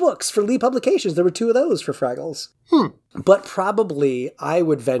Invisible Ink books for Lee Publications. There were 2 of those for Fraggles. But probably, I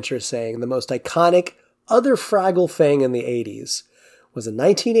would venture saying, the most iconic other Fraggle thing in the 80s was in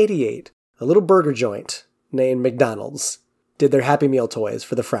 1988, a little burger joint named McDonald's did their Happy Meal toys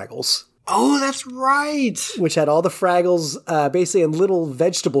for the Fraggles. Oh, that's right. Which had all the Fraggles basically in little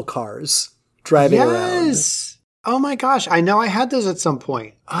vegetable cars driving around. Yes. Oh my gosh. I know I had those at some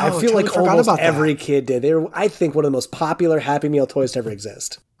point. Oh, I feel totally like forgot almost about that. every kid did. They were, I think, one of the most popular Happy Meal toys to ever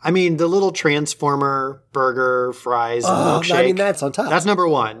exist. I mean, the little Transformer burger, fries, and milkshake. I mean, that's on top. That's number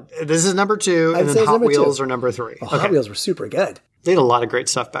 1. This is number 2, I'd and say then it's Hot number 2. Wheels are number 3. Well, Hot Wheels were super good. They had a lot of great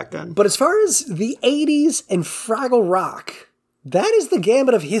stuff back then. But as far as the 80s and Fraggle Rock, that is the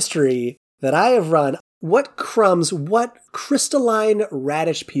gambit of history that I have run. What crumbs, what crystalline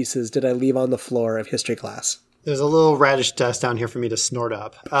radish pieces did I leave on the floor of history class? There's a little radish dust down here for me to snort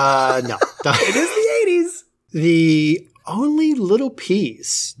up. No. It is the 80s. The only little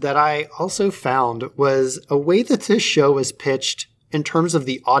piece that I also found was a way that this show was pitched in terms of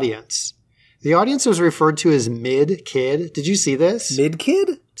the audience. The audience was referred to as mid-kid. Did you see this?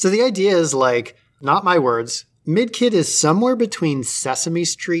 Mid-kid? So the idea is like, not my words, mid-kid is somewhere between Sesame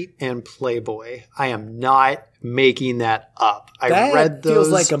Street and Playboy. I am not making that up. I read those feels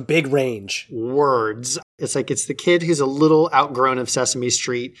like a big range. words. It's like it's the kid who's a little outgrown of Sesame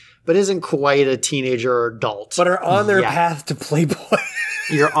Street, but isn't quite a teenager or adult. But are on their yet. path to Playboy.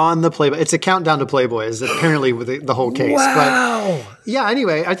 You're on the Playboy. It's a countdown to Playboy is apparently with the whole case. Wow. But yeah,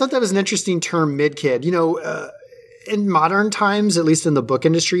 anyway, I thought that was an interesting term, mid-kid. You know, in modern times, at least in the book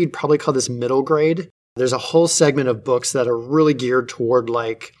industry, you'd probably call this middle grade. There's a whole segment of books that are really geared toward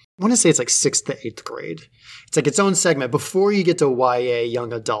like, I want to say it's like 6th to 8th grade. It's like its own segment before you get to YA,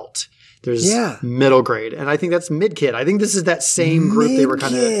 young adult. There's middle grade. And I think that's mid-kid. I think this is that same group they were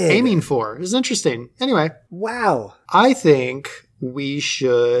kind of aiming for. It's interesting. Anyway. Wow. I think we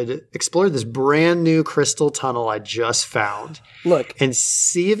should explore this brand new crystal tunnel I just found. Look. And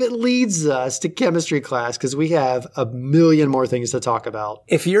see if it leads us to chemistry class because we have a million more things to talk about.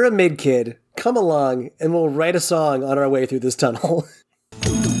 If you're a mid-kid, come along and we'll write a song on our way through this tunnel.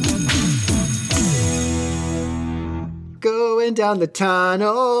 Going down the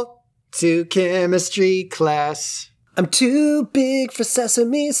tunnel to chemistry class. I'm too big for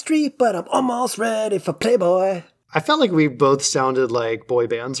Sesame Street, but I'm almost ready for Playboy. I felt like we both sounded like boy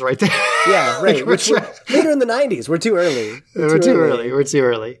bands right there. Yeah, right. Which were later in the 90s. We're too early. We're too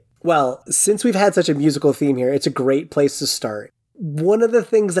early. Well, since we've had such a musical theme here, it's a great place to start. One of the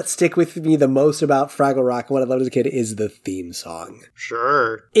things that stick with me the most about Fraggle Rock and what I loved as a kid is the theme song.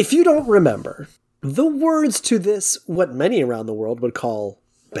 Sure. If you don't remember, the words to this, what many around the world would call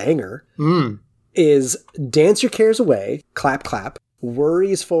banger, is dance your cares away, clap, clap,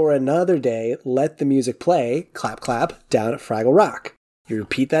 worries for another day, let the music play, clap, clap, down at Fraggle Rock. You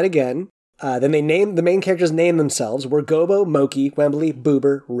repeat that again. Then the main characters name themselves. We're Gobo, Moki, Wembley,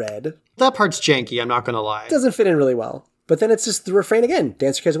 Boober, Red. That part's janky, I'm not going to lie. Doesn't fit in really well. But then it's just the refrain again.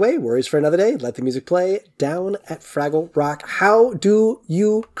 Dance your cares away, worries for another day, let the music play, down at Fraggle Rock. How do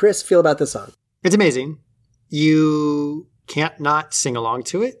you, Chris, feel about this song? It's amazing. You can't not sing along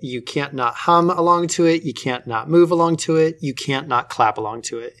to it. You can't not hum along to it. You can't not move along to it. You can't not clap along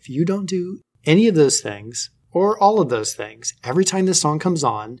to it. If you don't do any of those things, or all of those things, every time this song comes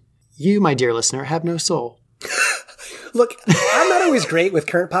on, you, my dear listener, have no soul. Look, I'm not always great with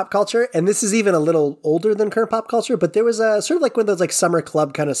current pop culture, and this is even a little older than current pop culture, but there was a sort of like one of those like summer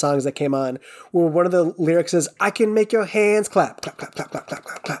club kind of songs that came on where one of the lyrics is, I can make your hands clap, clap, clap, clap, clap, clap,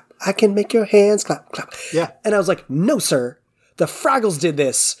 clap, clap. I can make your hands clap, clap. Yeah. And I was like, no, sir, the Fraggles did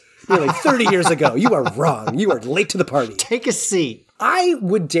this nearly 30 years ago. You are wrong. You are late to the party. Take a seat. I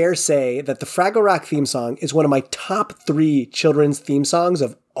would dare say that the Fraggle Rock theme song is one of my top 3 children's theme songs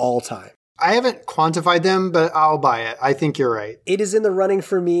of all time. I haven't quantified them, but I'll buy it. I think you're right. It is in the running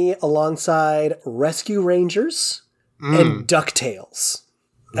for me alongside Rescue Rangers and DuckTales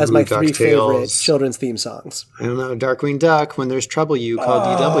as my 3 favorite children's theme songs. I don't know. Darkwing Duck, When There's Trouble You, called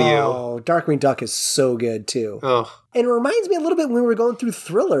DW. Oh, Darkwing Duck is so good too. Oh. And it reminds me a little bit when we were going through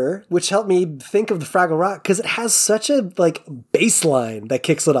Thriller, which helped me think of the Fraggle Rock because it has such a like bass line that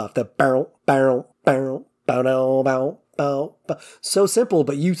kicks it off. The barrel, barrel, barrel, bow, bow, bow. Oh, so simple,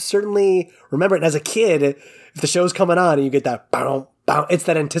 but you certainly remember it as a kid. If the show's coming on and you get that bow, bow, it's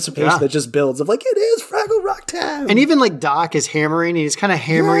that anticipation that just builds of like, it is Fraggle Rock time. And even like Doc is hammering, he's kind of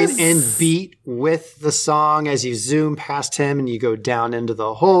hammering in beat with the song as you zoom past him and you go down into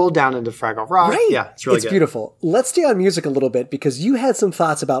the hole, down into Fraggle Rock. Right. Yeah, it's really good. It's beautiful. Let's stay on music a little bit because you had some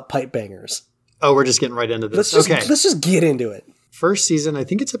thoughts about pipe bangers. Oh, we're just getting right into this. Let's just get into it. First season, I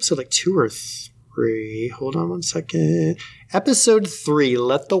think it's episode like 2 or 3. Hold on one second. Episode 3,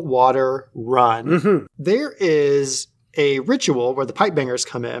 Let the Water Run. Mm-hmm. There is a ritual where the pipe bangers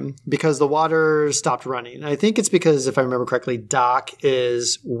come in because the water stopped running. And I think it's because, if I remember correctly, Doc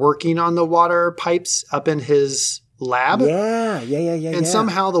is working on the water pipes up in his lab. Yeah. And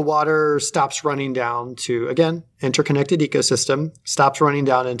somehow the water stops running down to, again, interconnected ecosystem, stops running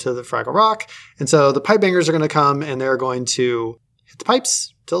down into the Fraggle Rock. And so the pipe bangers are going to come and they're going to hit the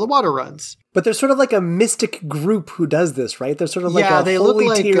pipes till the water runs. But there's sort of like a mystic group who does this, right? They're sort of like a they holy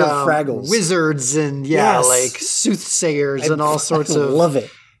look like tier of Fraggles. Wizards and like soothsayers and all sorts of... love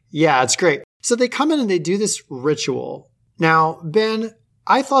it. Yeah, it's great. So they come in and they do this ritual. Now, Ben,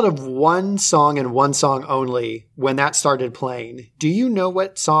 I thought of one song and one song only when that started playing. Do you know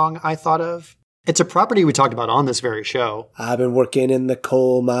what song I thought of? It's a property we talked about on this very show. I've been working in the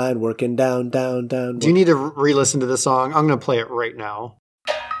coal mine, working down. Do you need to re-listen to this song? I'm going to play it right now.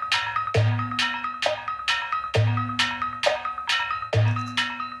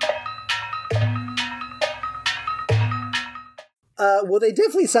 Well, they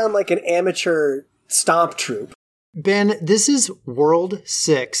definitely sound like an amateur stomp troupe. Ben, this is World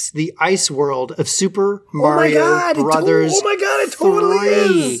 6, the ice world of Super Mario Brothers. Oh my God, it totally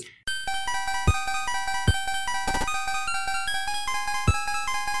is!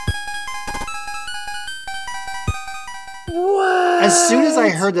 What? As soon as I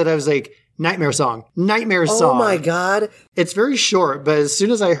heard that, I was like, Nightmare song. Oh my God. It's very short, but as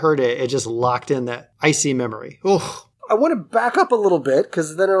soon as I heard it, it just locked in that icy memory. Oh. I want to back up a little bit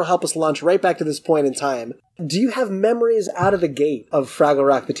because then it'll help us launch right back to this point in time. Do you have memories out of the gate of Fraggle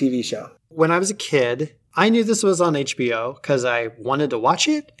Rock, the TV show? When I was a kid, I knew this was on HBO because I wanted to watch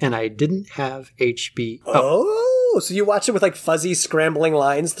it and I didn't have HBO. Oh, so you watched it with like fuzzy scrambling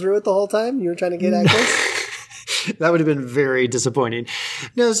lines through it the whole time? You were trying to get access? That would have been very disappointing.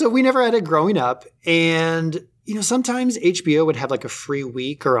 No, so we never had it growing up. And, you know, sometimes HBO would have like a free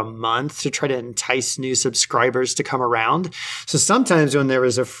week or a month to try to entice new subscribers to come around. So sometimes when there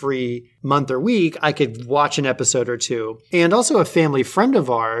was a free month or week, I could watch an episode or two. And also a family friend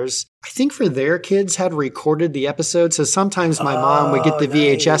of ours, I think for their kids, had recorded the episode. So sometimes my mom would get the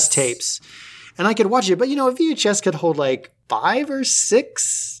VHS tapes and I could watch it. But, you know, a VHS could hold like 5 or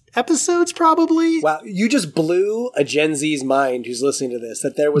 6 episodes probably. Wow, you just blew a Gen Z's mind who's listening to this,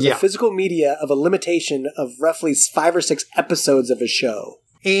 that there was a physical media of a limitation of roughly 5 or 6 episodes of a show.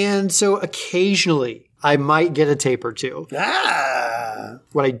 And so occasionally I might get a tape or two.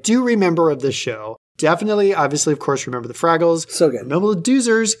 What I do remember of this show, definitely, obviously, of course, remember the Fraggles. So good. Remember the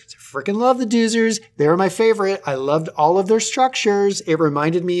Doozers. I freaking love the Doozers. They were my favorite. I loved all of their structures. It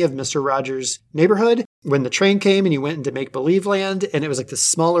reminded me of Mr. Rogers' Neighborhood when the train came and you went into Make-Believe Land and it was like the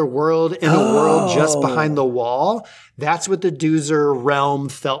smaller world in a world just behind the wall. That's what the Doozer realm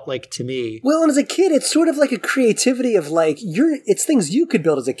felt like to me. Well, and as a kid, it's sort of like a creativity of like, it's things you could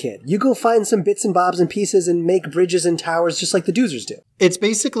build as a kid. You go find some bits and bobs and pieces and make bridges and towers just like the Doozers do. It's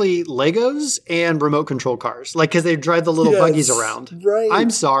basically Legos and remote control cars. Like, because they drive the little buggies around. Right. I'm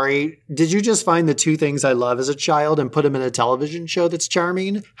sorry. Did you just find the 2 things I love as a child and put them in a television show that's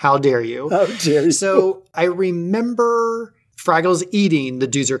charming? How dare you? How dare you? So I remember Fraggles eating the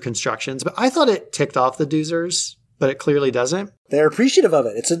doozer constructions, but I thought it ticked off the doozers, but it clearly doesn't. They're appreciative of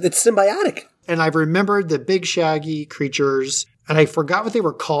it. It's symbiotic. And I remembered the big shaggy creatures, and I forgot what they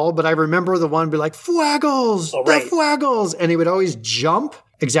were called, but I remember the one would be like, Fwaggles! Oh, right. The Fwaggles! And he would always jump,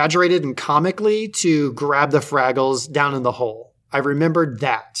 exaggerated and comically, to grab the Fraggles down in the hole. I remembered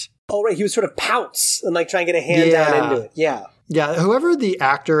that. Oh, right. He would sort of pounce and like try and get a hand down into it. Yeah. Yeah, whoever the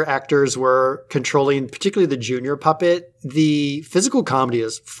actors were controlling, particularly the junior puppet, the physical comedy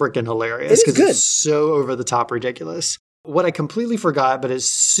is freaking hilarious. It is good. It's so over the top ridiculous. What I completely forgot, but as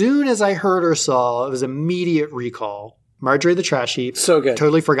soon as I heard or saw, it was immediate recall. Marjorie the Trash Heap. So good.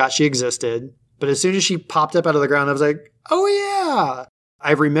 Totally forgot she existed. But as soon as she popped up out of the ground, I was like, oh yeah.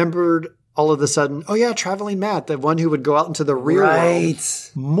 I remembered all of a sudden, oh yeah, Traveling Matt, the one who would go out into the real world.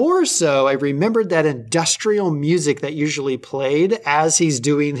 More so, I remembered that industrial music that usually played as he's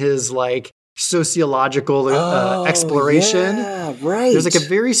doing his like sociological exploration. Yeah, right. There's like a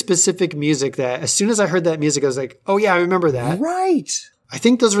very specific music that as soon as I heard that music, I was like, oh yeah, I remember that. Right. I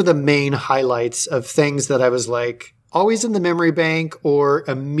think those were the main highlights of things that I was like always in the memory bank or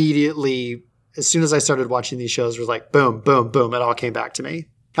immediately as soon as I started watching these shows was like, boom, boom, boom. It all came back to me.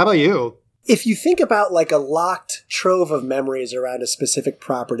 How about you? If you think about like a locked trove of memories around a specific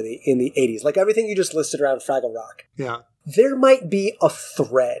property in the 80s, like everything you just listed around Fraggle Rock, Yeah. there might be a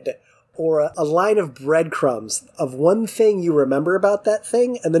thread or a line of breadcrumbs of one thing you remember about that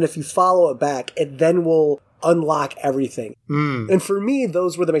thing, and then if you follow it back, it then will unlock everything. And for me,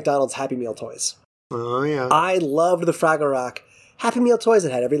 those were the McDonald's Happy Meal toys. Oh, yeah. I loved the Fraggle Rock Happy Meal toys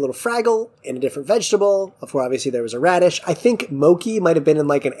that had every little Fraggle in a different vegetable. Before, obviously, there was a radish. I think Moki might have been in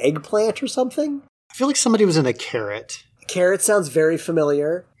like an eggplant or something. I feel like somebody was in a carrot. Carrot sounds very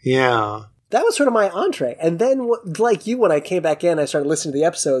familiar. Yeah. That was sort of my entree. And then, like you, when I came back in, I started listening to the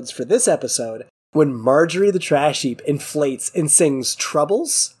episodes for this episode. When Marjorie the Trash Heap inflates and sings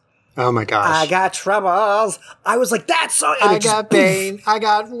Troubles. Oh my gosh. I got troubles. I was like, that song. I got pain. I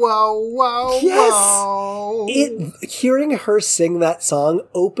got whoa. Yes. Hearing her sing that song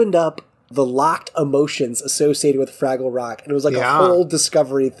opened up the locked emotions associated with Fraggle Rock. And it was like a whole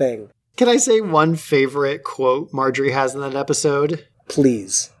discovery thing. Can I say one favorite quote Marjorie has in that episode?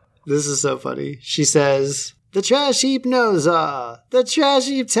 Please. This is so funny. She says, the trash heap knows, the trash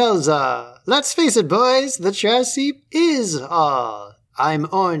heap tells, let's face it, boys, the trash heap is, I'm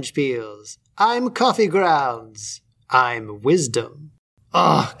orange peels. I'm coffee grounds. I'm wisdom.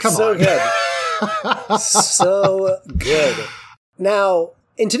 Oh, come so on. Good. So good. Now,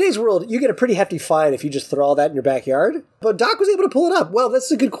 in today's world, you get a pretty hefty fine if you just throw all that in your backyard. But Doc was able to pull it up. Well, that's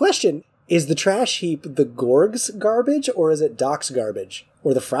a good question. Is the trash heap the Gorg's garbage, or is it Doc's garbage?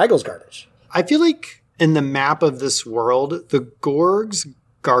 Or the Fraggles garbage? I feel like in the map of this world, the Gorg's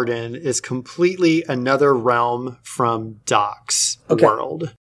garden is completely another realm from Doc's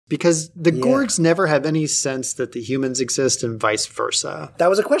world. Because the Gorgs never have any sense that the humans exist and vice versa. That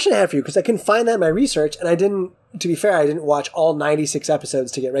was a question I had for you, because I couldn't find that in my research, and I didn't, to be fair, I didn't watch all 96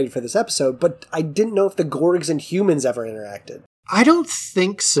 episodes to get ready for this episode, but I didn't know if the Gorgs and humans ever interacted. I don't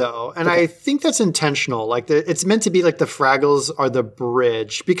think so. And I think that's intentional. Like it's meant to be like the Fraggles are the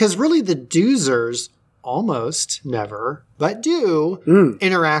bridge, because really the Doozers almost never, but do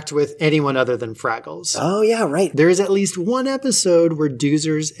interact with anyone other than Fraggles. Oh, yeah, right. There is at least one episode where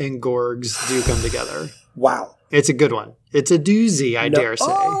Doozers and Gorgs do come together. Wow. It's a good one. It's a doozy, I dare say.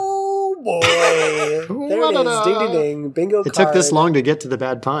 Oh, boy. There it is. Ding, ding, ding. Bingo It card. took this long to get to the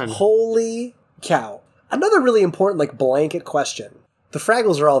bad pun. Holy cow. Another really important, like, blanket question. The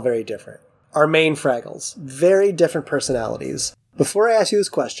Fraggles are all very different. Our main Fraggles. Very different personalities. Before I ask you this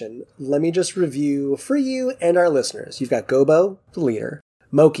question, let me just review for you and our listeners. You've got Gobo, the leader.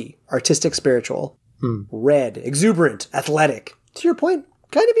 Moki, artistic spiritual. Red, exuberant, athletic. To your point,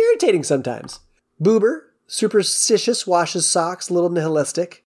 kind of irritating sometimes. Boober, superstitious, washes socks, little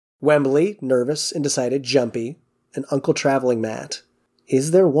nihilistic. Wembley, nervous, undecided, jumpy. And Uncle Traveling Matt.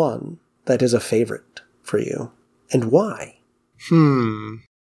 Is there one that is a favorite for you? And why?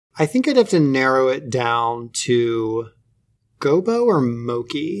 I think I'd have to narrow it down to Gobo or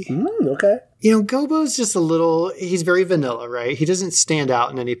Moki. Okay. You know, Gobo's just he's very vanilla, right? He doesn't stand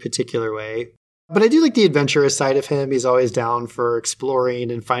out in any particular way. But I do like the adventurous side of him. He's always down for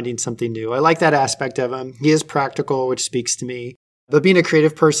exploring and finding something new. I like that aspect of him. He is practical, which speaks to me. But being a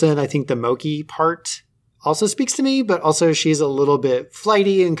creative person, I think the Moki part also speaks to me, but also she's a little bit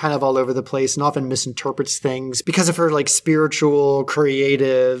flighty and kind of all over the place and often misinterprets things because of her like spiritual,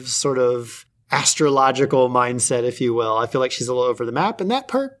 creative, sort of astrological mindset, if you will. I feel like she's a little over the map, and that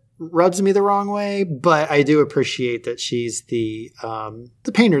part rubs me the wrong way, but I do appreciate that she's the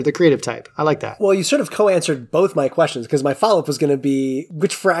painter, the creative type. I like that. Well, you sort of co-answered both my questions because my follow-up was going to be,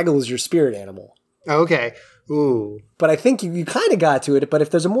 which Fraggle is your spirit animal? Okay. Ooh. But I think you kind of got to it, but if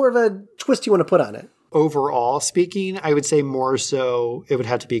there's a more of a twist you want to put on it. Overall speaking, I would say more so it would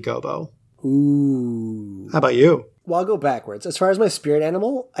have to be Gobo. Ooh. How about you? Well, I'll go backwards. As far as my spirit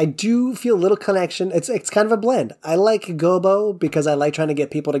animal, I do feel a little connection. It's kind of a blend. I like Gobo because I like trying to get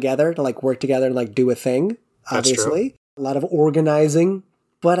people together to like work together and like do a thing. Obviously. That's true. A lot of organizing.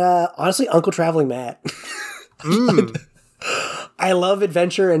 But honestly, Uncle Traveling Matt. I love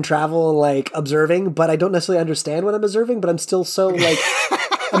adventure and travel and like observing, but I don't necessarily understand what I'm observing, but I'm still so like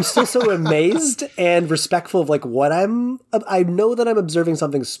I'm still so amazed and respectful of like what I know that I'm observing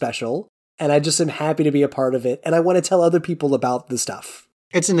something special. And I just am happy to be a part of it. And I want to tell other people about the stuff.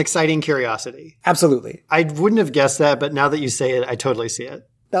 It's an exciting curiosity. Absolutely. I wouldn't have guessed that, but now that you say it, I totally see it.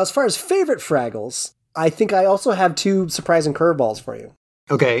 Now, as far as favorite Fraggles, I think I also have two surprising curveballs for you.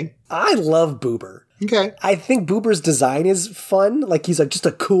 Okay. I love Boober. Okay. I think Boober's design is fun. Like, he's just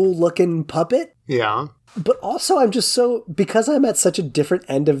a cool looking puppet. Yeah. But also, I'm just so, because I'm at such a different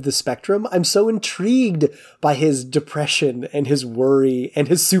end of the spectrum, I'm so intrigued by his depression and his worry and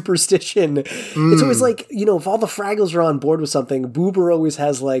his superstition. It's always like, you know, if all the Fraggles are on board with something, Boober always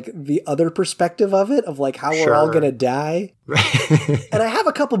has like the other perspective of it, of like how we're all going to die. And I have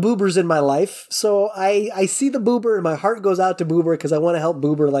a couple Boobers in my life, so I see the Boober and my heart goes out to Boober because I want to help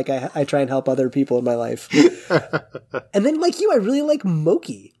Boober like I try and help other people in my life. And then like you, I really like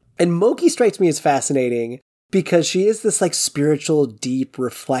Moki. And Moki strikes me as fascinating because she is this like spiritual, deep,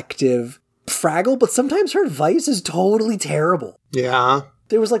 reflective Fraggle, but sometimes her advice is totally terrible. Yeah.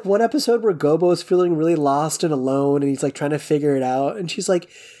 There was like one episode where Gobo is feeling really lost and alone and he's like trying to figure it out. And she's like,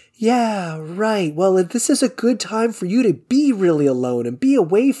 yeah, right. Well, this is a good time for you to be really alone and be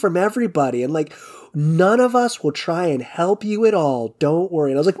away from everybody. And like, none of us will try and help you at all. Don't worry.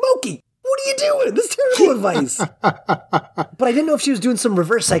 And I was like, Moki, what are you doing? This is terrible advice. But I didn't know if she was doing some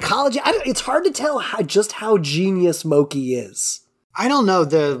reverse psychology. It's hard to tell just how genius Moki is. I don't know.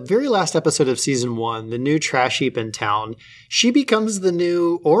 The very last episode of season 1, the new trash heap in town, she becomes the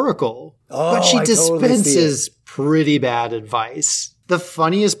new Oracle. But she dispenses pretty bad advice. The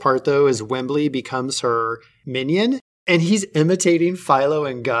funniest part, though, is Wembley becomes her minion. And he's imitating Philo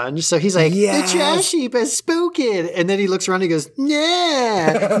and Gunge. So he's like, the trash heap has spoken. And then he looks around and he goes,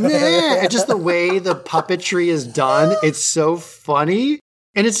 nah, nah. And just the way the puppetry is done, it's so funny.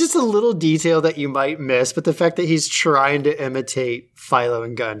 And it's just a little detail that you might miss. But the fact that he's trying to imitate Philo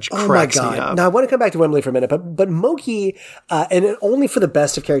and Gunge cracks me up. Now, I want to come back to Wembley for a minute. But Moki, and only for the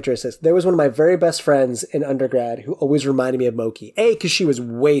best of characteristics, there was one of my very best friends in undergrad who always reminded me of Moki. A, because she was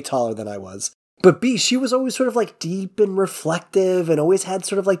way taller than I was. But B, she was always sort of like deep and reflective and always had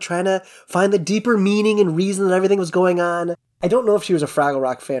sort of like trying to find the deeper meaning and reason that everything was going on. I don't know if she was a Fraggle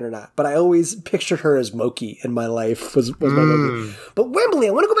Rock fan or not, but I always pictured her as Moki in my life, was my Moki. But Wembley,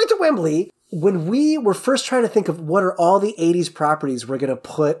 I want to go back to Wembley. When we were first trying to think of what are all the 80s properties we're going to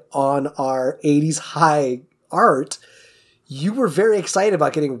put on our 80s high art, you were very excited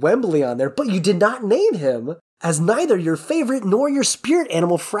about getting Wembley on there, but you did not name him as neither your favorite nor your spirit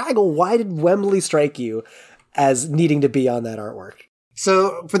animal Fraggle. Why did Wembley strike you as needing to be on that artwork?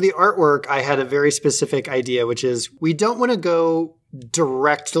 So for the artwork, I had a very specific idea, which is we don't want to go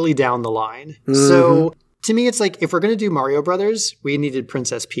directly down the line. So to me, it's like if we're going to do Mario Brothers, we needed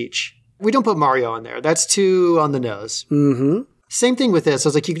Princess Peach. We don't put Mario on there. That's too on the nose. Same thing with this. I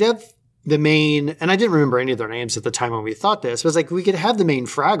was like, you could have the main, and I didn't remember any of their names at the time when we thought this, but I was like, we could have the main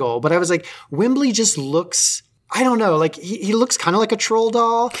Fraggle, but I was like, Wembley just looks, I don't know, like he looks kind of like a troll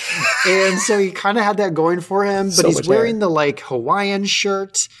doll. And so he kind of had that going for him, but he's wearing the like Hawaiian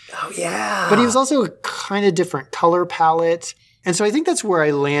shirt. Oh yeah. But he was also a kind of different color palette. And so I think that's where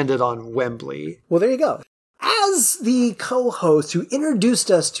I landed on Wembley. Well, there you go. As the co-host who introduced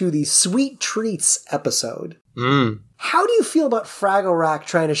us to the Sweet Treats episode, how do you feel about Fraggle Rock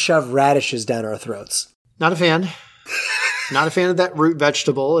trying to shove radishes down our throats? Not a fan. Not a fan of that root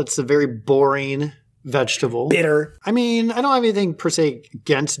vegetable. It's a very boring vegetable. Bitter. I mean, I don't have anything per se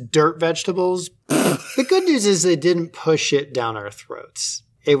against dirt vegetables. The good news is they didn't push it down our throats.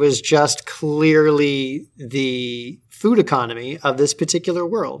 It was just clearly the food economy of this particular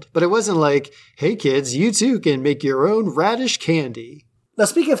world. But it wasn't like, hey kids, you too can make your own radish candy. Now,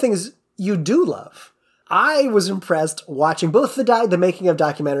 speaking of things you do love, I was impressed watching both the making of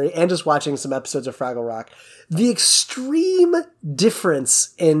documentary and just watching some episodes of Fraggle Rock. The extreme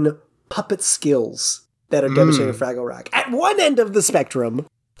difference in puppet skills that are demonstrated in Fraggle Rock. At one end of the spectrum,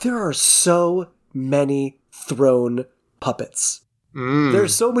 there are so many thrown puppets.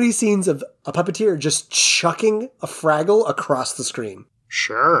 There's so many scenes of a puppeteer just chucking a Fraggle across the screen.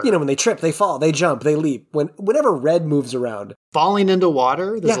 Sure. You know, when they trip, they fall, they jump, they leap. Whenever Red moves around. Falling into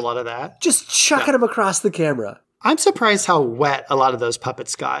water, there's a lot of that. Just chucking them across the camera. I'm surprised how wet a lot of those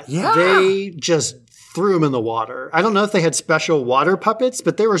puppets got. Yeah. They just threw them in the water. I don't know if they had special water puppets,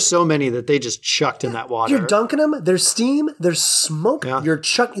 but there were so many that they just chucked in that water. You're dunking them. There's steam. There's smoke. Yeah. You're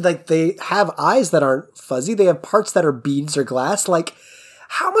chucking, like, they have eyes that aren't fuzzy. They have parts that are beads or glass. Like,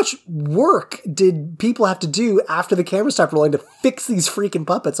 how much work did people have to do after the camera stopped rolling to fix these freaking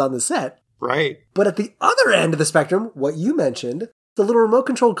puppets on the set? Right. But at the other end of the spectrum, what you mentioned, the little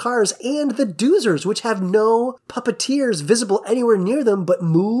remote-controlled cars and the doozers, which have no puppeteers visible anywhere near them, but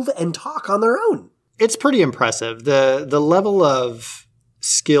move and talk on their own. It's pretty impressive. The level of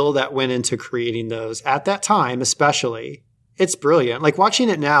skill that went into creating those at that time, especially, it's brilliant. Like watching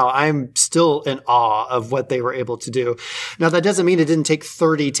it now, I'm still in awe of what they were able to do. Now, that doesn't mean it didn't take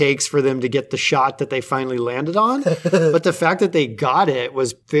 30 takes for them to get the shot that they finally landed on, but the fact that they got it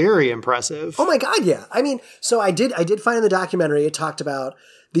was very impressive. Oh my God, yeah. I mean, so I did find in the documentary, it talked about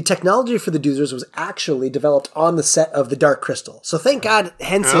the technology for the doozers was actually developed on the set of The Dark Crystal. So thank God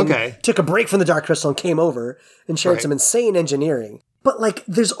Henson took a break from The Dark Crystal and came over and shared some insane engineering. But like,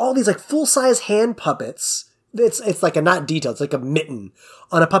 there's all these like full-size hand puppets. It's like a not detail. It's like a mitten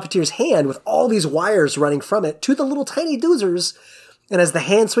on a puppeteer's hand with all these wires running from it to the little tiny doozers. And as the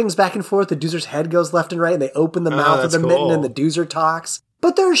hand swings back and forth, the doozer's head goes left and right, and they open the mouth of the mitten and the doozer talks.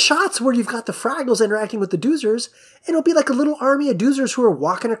 But there are shots where you've got the Fraggles interacting with the doozers, and it'll be like a little army of doozers who are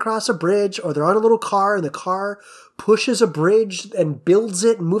walking across a bridge, or they're on a little car, and the car pushes a bridge and builds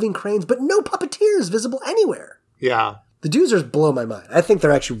it, and moving cranes, but no puppeteers visible anywhere. Yeah. The doozers blow my mind. I think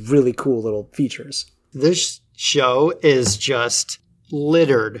they're actually really cool little features. This show is just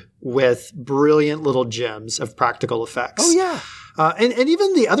littered with brilliant little gems of practical effects. Oh, yeah. And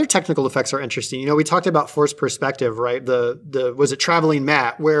even the other technical effects are interesting. You know, we talked about forced perspective, right? Was it Traveling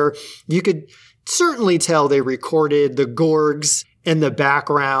Matt, where you could certainly tell they recorded the Gorgs in the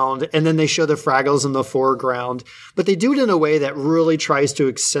background, and then they show the Fraggles in the foreground. But they do it in a way that really tries to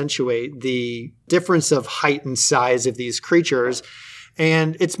accentuate the difference of height and size of these creatures.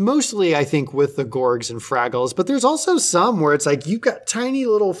 And it's mostly, I think, with the Gorgs and Fraggles, but there's also some where it's like you've got tiny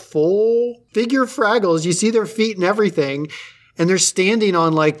little full figure Fraggles. You see their feet and everything, and they're standing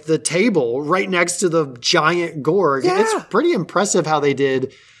on like the table right next to the giant Gorg. Yeah. It's pretty impressive how they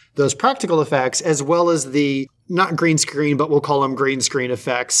did those practical effects, as well as the not green screen, but we'll call them green screen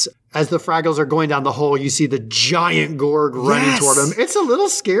effects. As the Fraggles are going down the hole, you see the giant Gorg running toward them. It's a little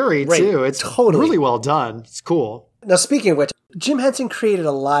scary too. It's really well done. It's cool. Now, speaking of which, Jim Henson created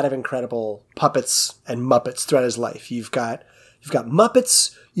a lot of incredible puppets and Muppets throughout his life. You've got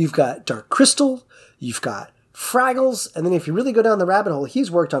Muppets, you've got Dark Crystal, you've got Fraggles, and then if you really go down the rabbit hole, he's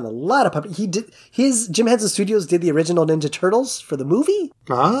worked on a lot of puppets. Jim Henson Studios did the original Ninja Turtles for the movie.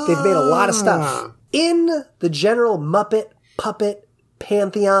 They've made a lot of stuff. In the general Muppet puppet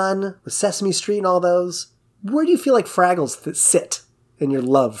pantheon with Sesame Street and all those, where do you feel like Fraggles sit in your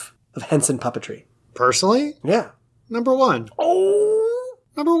love of Henson puppetry? Personally? Yeah. Number one. Oh!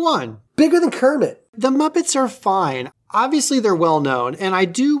 Number one. Bigger than Kermit. The Muppets are fine. Obviously, they're well known, and I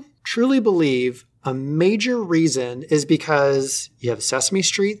do truly believe a major reason is because you have Sesame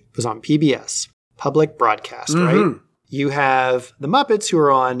Street was on PBS, public broadcast, right? You have the Muppets who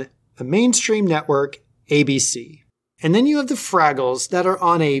are on a mainstream network, ABC. And then you have the Fraggles that are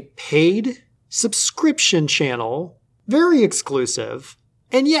on a paid subscription channel, very exclusive,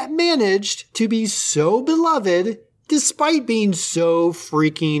 and yet managed to be so beloved despite being so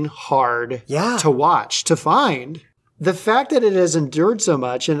freaking hard to watch, to find. The fact that it has endured so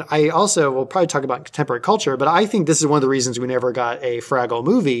much, and I also will probably talk about contemporary culture, but I think this is one of the reasons we never got a Fraggle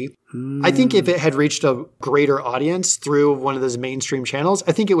movie. I think if it had reached a greater audience through one of those mainstream channels,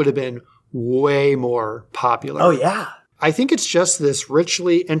 I think it would have been way more popular. Oh, yeah. I think it's just this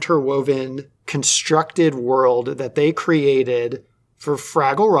richly interwoven, constructed world that they created for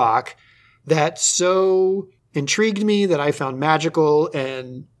Fraggle Rock that so intrigued me, that I found magical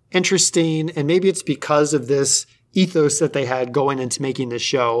and interesting. And maybe it's because of this ethos that they had going into making this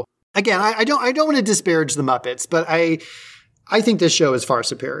show. Again, I don't want to disparage the Muppets, but I think this show is far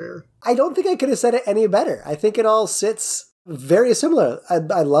superior. I don't think I could have said it any better. I think it all sits very similar. I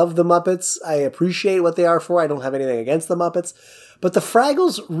love the Muppets. I appreciate what they are for. I don't have anything against the Muppets. But the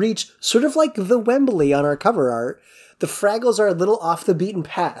Fraggles reach sort of like the Wembley on our cover art. The Fraggles are a little off the beaten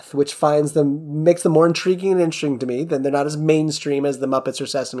path, which makes them more intriguing and interesting to me. Then they're not as mainstream as the Muppets or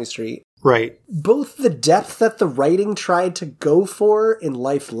Sesame Street. Right. Both the depth that the writing tried to go for in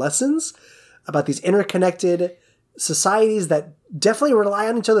life lessons about these interconnected societies that definitely rely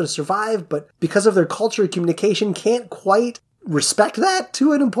on each other to survive, but because of their culture and communication can't quite respect that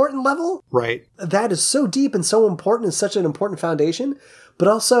to an important level. Right. That is so deep and so important and such an important foundation. But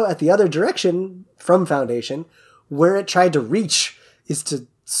also at the other direction from Foundation, where it tried to reach is to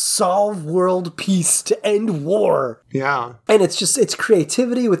solve world peace, to end war. Yeah. And it's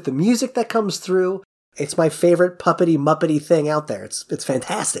creativity with the music that comes through. It's my favorite puppety muppety thing out there. It's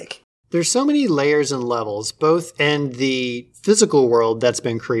fantastic. There's so many layers and levels, both in the physical world that's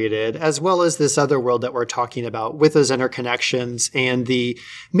been created, as well as this other world that we're talking about with those interconnections and the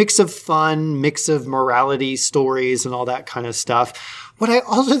mix of fun, mix of morality stories and all that kind of stuff. What I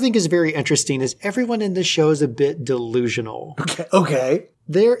also think is very interesting is everyone in this show is a bit delusional. Okay.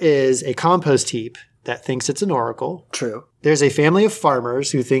 There is a compost heap that thinks it's an oracle. True. There's a family of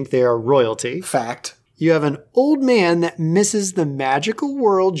farmers who think they are royalty. Fact. You have an old man that misses the magical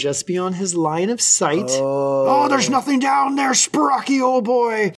world just beyond his line of sight. Oh, there's nothing down there, Sprocky, old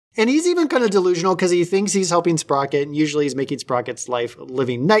boy. And he's even kind of delusional because he thinks he's helping Sprocket, and usually he's making Sprocket's life a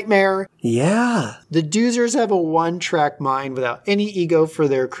living nightmare. Yeah. The Doozers have a one-track mind without any ego for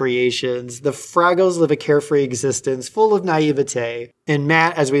their creations. The Fraggles live a carefree existence full of naivete. And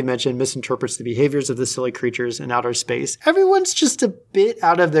Matt, as we mentioned, misinterprets the behaviors of the silly creatures in outer space. Everyone's just a bit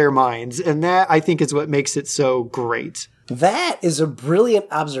out of their minds, and that, I think, is what makes it so great. That is a brilliant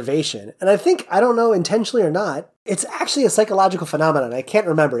observation. And I think, I don't know intentionally or not, it's actually a psychological phenomenon. I can't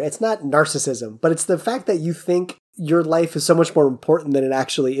remember. It's not narcissism, but it's the fact that you think your life is so much more important than it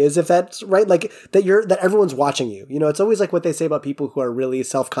actually is, if that's right. Like that everyone's watching you. You know, it's always like what they say about people who are really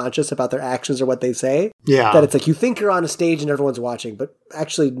self-conscious about their actions or what they say. Yeah. That it's like you think you're on a stage and everyone's watching, but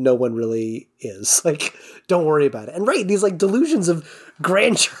actually no one really is. Like, don't worry about it. And right, these like delusions of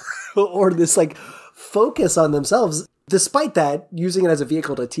grandeur or this like focus on themselves, despite that, using it as a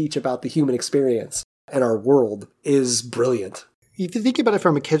vehicle to teach about the human experience and our world is brilliant. If you think about it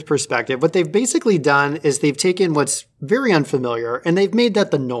from a kid's perspective, what they've basically done is they've taken what's very unfamiliar and they've made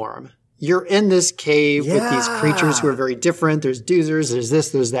that the norm. You're in this cave with these creatures who are very different. There's Doozers, there's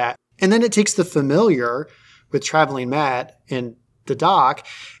this, there's that. And then it takes the familiar with Traveling Matt and the Doc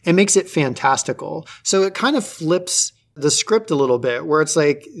and makes it fantastical. So it kind of flips the script a little bit, where it's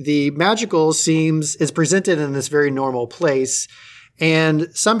like the magical is presented in this very normal place, and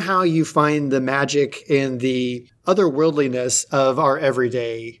somehow you find the magic in the otherworldliness of our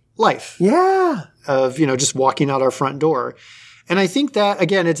everyday life. Yeah. Of, just walking out our front door. And I think that,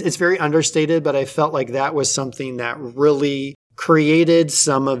 again, it's very understated, but I felt like that was something that really created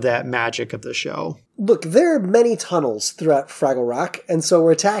some of that magic of the show. Look, there are many tunnels throughout Fraggle Rock, and so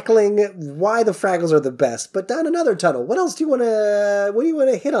we're tackling why the Fraggles are the best. But down another tunnel, what do you want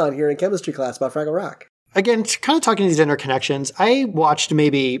to hit on here in chemistry class about Fraggle Rock? Again, kind of talking these interconnections, I watched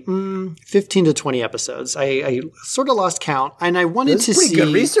maybe 15 to 20 episodes. I sort of lost count, and I wanted to see... That's pretty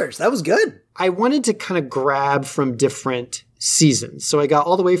good research. That was good. I wanted to kind of grab from different seasons. So I got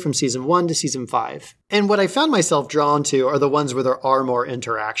all the way from season 1 to season 5. And what I found myself drawn to are the ones where there are more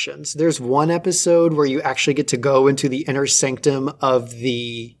interactions. There's one episode where you actually get to go into the inner sanctum of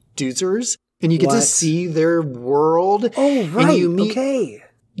the Doozers, and you get to see their world. Oh, right. And you meet, okay.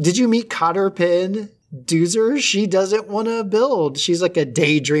 Did you meet Cotter Pin? Doozer, she doesn't want to build. She's like a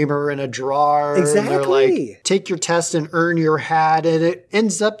daydreamer and a drawer. Exactly. And they're like, take your test and earn your hat. And it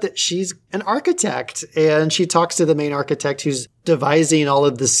ends up that she's an architect. And she talks to the main architect who's devising all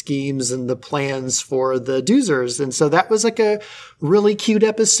of the schemes and the plans for the Doozers. And so that was like a really cute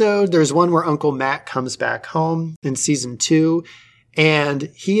episode. There's one where Uncle Matt comes back home in season 2. And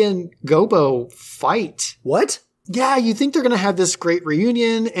he and Gobo fight. What? Yeah, you think they're going to have this great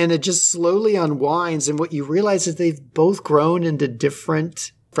reunion, and it just slowly unwinds. And what you realize is they've both grown into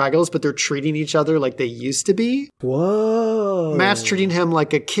different Fraggles, but they're treating each other like they used to be. Whoa. Matt's treating him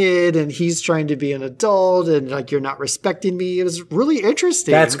like a kid, and he's trying to be an adult, and like, you're not respecting me. It was really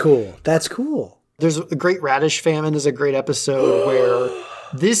interesting. That's cool. That's cool. There's a great radish famine is a great episode where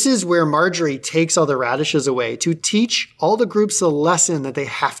this is where Marjorie takes all the radishes away to teach all the groups a lesson that they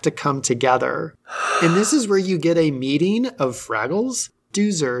have to come together. And this is where you get a meeting of Fraggles,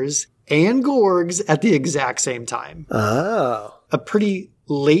 Doozers, and Gorgs at the exact same time. Oh. A pretty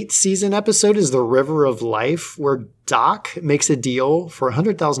late season episode is The River of Life, where Doc makes a deal for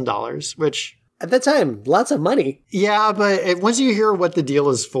 $100,000, which... At that time, lots of money. Yeah, but once you hear what the deal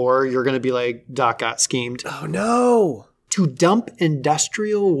is for, you're going to be like, Doc got schemed. Oh, no. To dump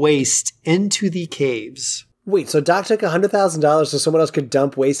industrial waste into the caves. Wait, so Doc took $100,000 so someone else could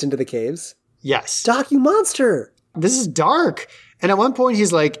dump waste into the caves? Yes. Doc, you monster! This is dark. And at one point,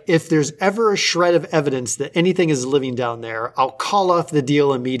 he's like, if there's ever a shred of evidence that anything is living down there, I'll call off the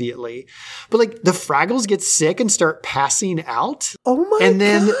deal immediately. But like the Fraggles get sick and start passing out. Oh my God. And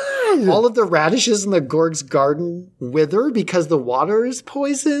then all of the radishes in the Gorg's garden wither because the water is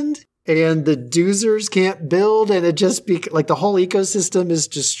poisoned. And the Doozers can't build. And it just like the whole ecosystem is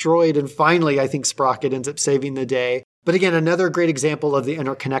destroyed. And finally, I think Sprocket ends up saving the day. But again, another great example of the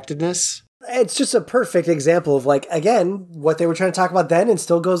interconnectedness. It's just a perfect example of like, again, what they were trying to talk about then and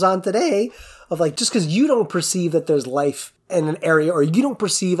still goes on today of like, just because you don't perceive that there's life in an area or you don't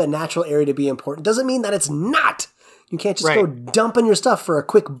perceive a natural area to be important doesn't mean that it's not. You can't just go dumping your stuff for a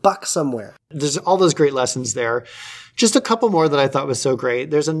quick buck somewhere. There's all those great lessons there. Just a couple more that I thought was so great.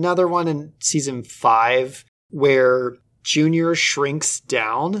 There's another one in season 5 where Junior shrinks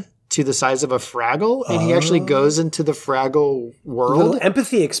down to the size of a Fraggle, and he actually goes into the Fraggle world. A little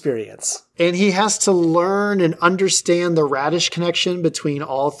empathy experience. And he has to learn and understand the Radish connection between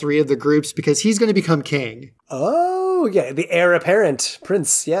all three of the groups because he's going to become king. Oh, yeah. The heir apparent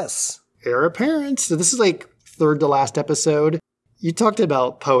prince, yes. Heir apparent. So this is like third to last episode. You talked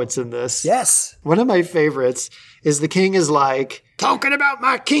about poets in this. Yes. One of my favorites is the king is like, talking about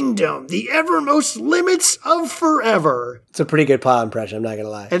my kingdom, the evermost limits of forever. It's a pretty good paw impression, I'm not going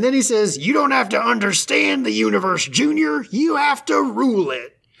to lie. And then he says, you don't have to understand the universe, Junior. You have to rule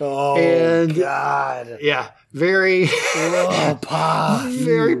it. Oh, and God. Yeah, very, Pa.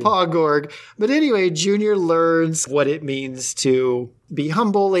 very Paw Gorg. But anyway, Junior learns what it means to be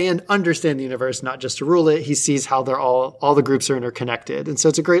humble and understand the universe, not just to rule it. He sees how they're all the groups are interconnected. And so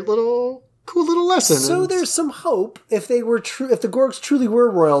it's a great little, cool little lesson. So there's some hope if they were if the Gorgs truly were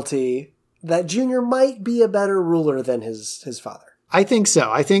royalty, that Junior might be a better ruler than his father. I think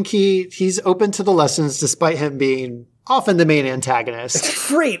so. I think he's open to the lessons despite him being often the main antagonist. It's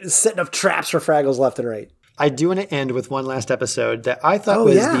great setting up traps for Fraggles left and right. I do want to end with one last episode that I thought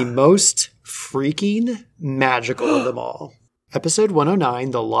was the most freaking magical of them all. Episode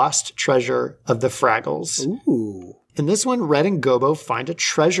 109, The Lost Treasure of the Fraggles. Ooh. In this one, Red and Gobo find a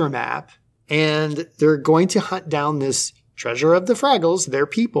treasure map, and they're going to hunt down this treasure of the Fraggles, their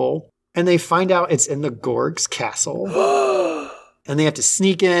people, and they find out it's in the Gorg's castle. And they have to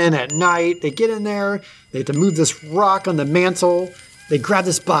sneak in at night. They get in there. They have to move this rock on the mantle. They grab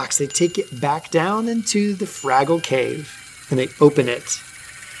this box. They take it back down into the Fraggle cave, and they open it.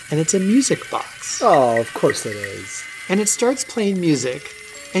 And it's a music box. Oh, of course it is. And it starts playing music.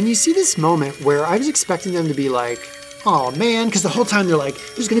 And you see this moment where I was expecting them to be like, oh man, because the whole time they're like,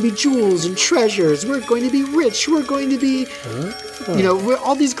 there's going to be jewels and treasures. We're going to be rich. We're going to be,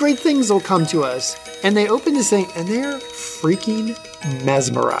 all these great things will come to us. And they open this thing and they're freaking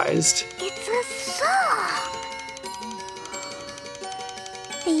mesmerized. It's a song.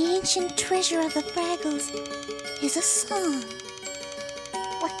 The ancient treasure of the Fraggles is a song.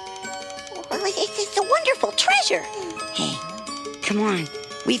 Well, it's a wonderful treasure. Hey, come on.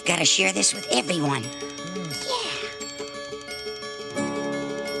 We've got to share this with everyone.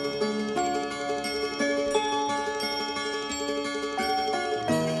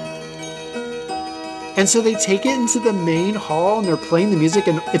 And so they take it into the main hall and they're playing the music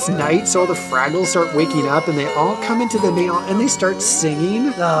and it's night, so all the Fraggles start waking up and they all come into the main hall and they start singing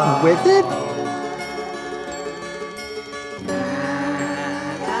with it.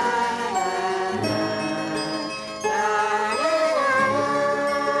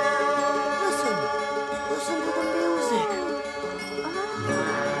 Listen to the music.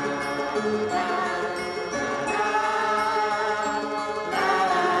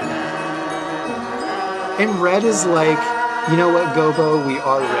 And Red is like, you know what, Gobo, we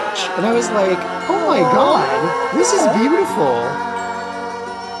are rich. And I was like, oh my God, this is beautiful.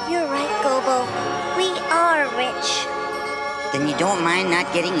 You're right, Gobo. We are rich. Then you don't mind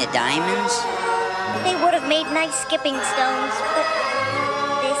not getting the diamonds? They would have made nice skipping stones, but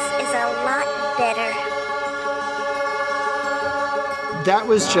this is a lot better. That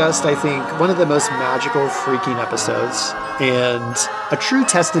was just, I think, one of the most magical freaking episodes and a true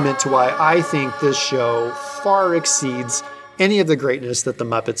testament to why I think this show far exceeds any of the greatness that the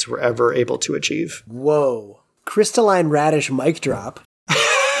Muppets were ever able to achieve. Whoa. Crystalline Radish mic drop.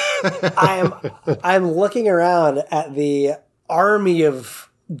 I'm looking around at the army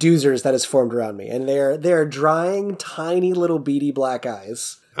of Doozers that has formed around me, and they're drying tiny little beady black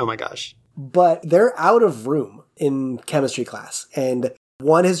eyes. Oh my gosh. But they're out of room in chemistry class, and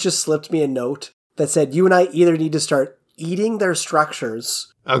one has just slipped me a note that said, you and I either need to start eating their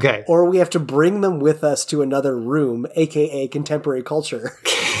structures, okay, or we have to bring them with us to another room, aka contemporary culture.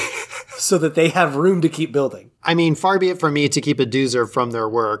 so that they have room to keep building. I mean, far be it from me to keep a doozer from their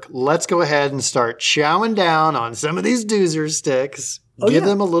work. Let's go ahead and start chowing down on some of these doozer sticks. Give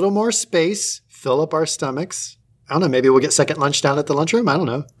them a little more space. Fill up our stomachs. I don't know, maybe we'll get second lunch down at the lunchroom. I don't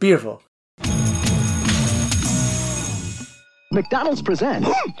know. Beautiful. McDonald's presents.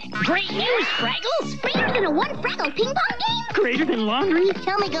 Great news, Fraggles! Greater than a one Fraggle ping pong game? Greater than laundry?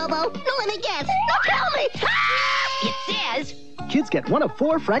 Tell me, Gobo. No, let me guess. No, tell me! Ah! It says... Kids get one of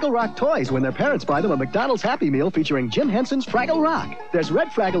 4 Fraggle Rock toys when their parents buy them a McDonald's Happy Meal featuring Jim Henson's Fraggle Rock. There's Red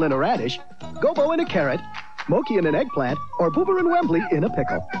Fraggle in a radish, Gobo in a carrot, Moki in an eggplant, or Boober and Wembley in a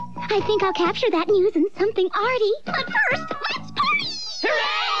pickle. I think I'll capture that news in something arty. But first, let's party!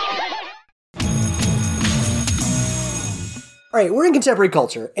 Hooray! All right, we're in contemporary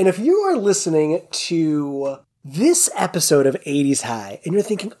culture, and if you are listening to this episode of 80s High, and you're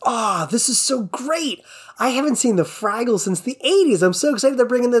thinking, this is so great, I haven't seen the Fraggles since the 80s, I'm so excited they're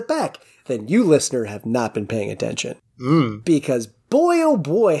bringing this back, then you, listener, have not been paying attention. Because boy, oh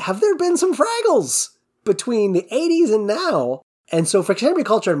boy, have there been some Fraggles between the 80s and now. And so for contemporary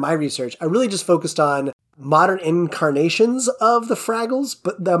culture in my research, I really just focused on modern incarnations of the Fraggles,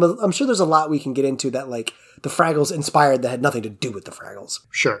 but I'm sure there's a lot we can get into that, like, the Fraggles inspired that had nothing to do with the Fraggles.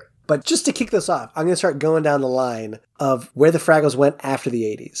 Sure. But just to kick this off, I'm going to start going down the line of where the Fraggles went after the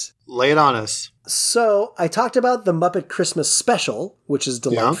 80s. Lay it on us. So I talked about the Muppet Christmas Special, which is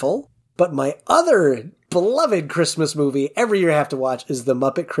delightful, but my other beloved Christmas movie every year I have to watch is the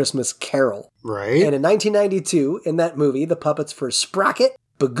Muppet Christmas Carol. Right. And in 1992, in that movie, the puppets for Sprocket,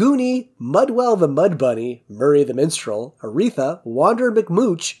 Bagoonie, Mudwell the Mud Bunny, Murray the Minstrel, Aretha, Wanderer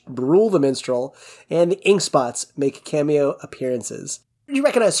McMooch, Brule the Minstrel, and the Ink Spots make cameo appearances. You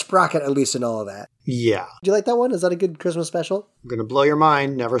recognize Sprocket at least in all of that. Yeah. Do you like that one? Is that a good Christmas special? I'm going to blow your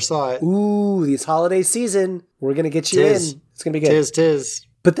mind. Never saw it. Ooh, this holiday season, we're going to get you in. It's going to be good. Tis.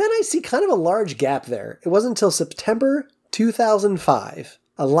 But then I see kind of a large gap there. It wasn't until September 2005,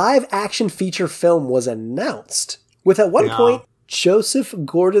 a live-action feature film was announced, with at one point Joseph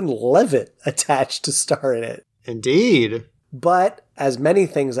Gordon-Levitt attached to star in it. Indeed. But, as many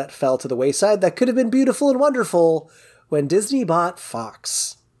things that fell to the wayside that could have been beautiful and wonderful, when Disney bought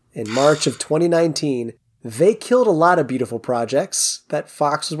Fox in March of 2019, they killed a lot of beautiful projects that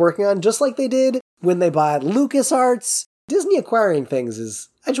Fox was working on, just like they did when they bought LucasArts. Disney acquiring things is,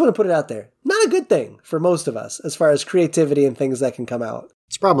 I just want to put it out there, not a good thing for most of us as far as creativity and things that can come out.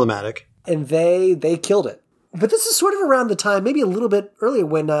 It's problematic. And they killed it. But this is sort of around the time, maybe a little bit earlier,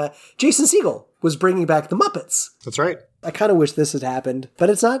 when Jason Segel was bringing back the Muppets. That's right. I kind of wish this had happened, but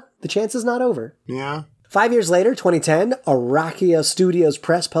it's not. The chance is not over. Yeah. 5 years later, 2010, Arakia Studios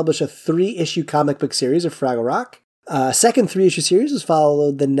Press published a 3-issue comic book series of Fraggle Rock. A second 3-issue series was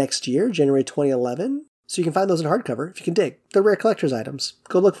followed the next year, January 2011. So you can find those in hardcover if you can dig. They're rare collector's items.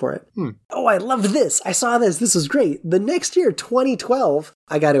 Go look for it. Oh, I loved this. I saw this. This was great. The next year, 2012,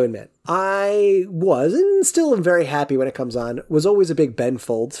 I got to admit, I was, and still am very happy when it comes on, was always a big Ben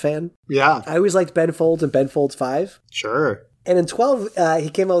Folds fan. Yeah. I always liked Ben Folds and Ben Folds 5. Sure. And in 12, he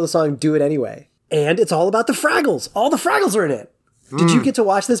came out with the song Do It Anyway. And it's all about the Fraggles. All the Fraggles are in it. Did you get to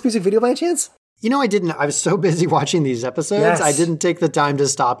watch this music video by chance? You know, I didn't. I was so busy watching these episodes, Yes. I didn't take the time to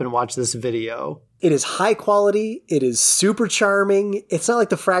stop and watch this video. It is high quality. It is super charming. It's not like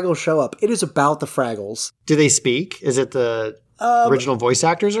the Fraggles show up. It is about the Fraggles. Do they speak? Is it the original voice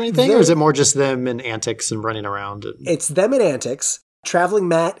actors or anything? Or is it more just them and antics and running around? It's them in antics. Traveling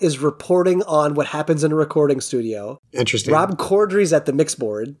Matt is reporting on what happens in a recording studio. Interesting. Rob Corddry's at the mix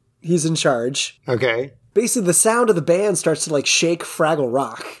board. He's in charge. Okay. Basically, the sound of the band starts to like shake Fraggle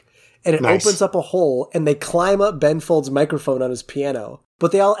Rock. And it Nice. opens up a hole, and they climb up Ben Folds' microphone on his piano.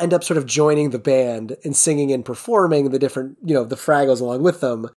 But they all end up sort of joining the band and singing and performing the different, the Fraggles along with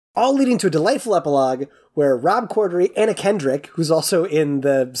them. All leading to a delightful epilogue where Rob Corddry, Anna Kendrick, who's also in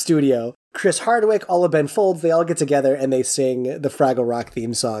the studio, Chris Hardwick, all of Ben Folds, they all get together and they sing the Fraggle Rock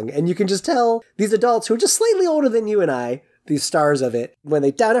theme song. And you can just tell these adults who are just slightly older than you and I, these stars of it, when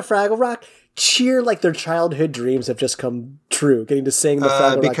they down at Fraggle Rock, cheer like their childhood dreams have just come true, getting to sing the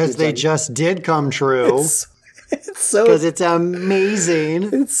Fraggle Rock because theme they song. just did come true. It's so Because it's amazing.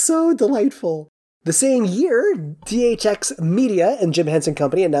 It's so delightful. The same year, DHX Media and Jim Henson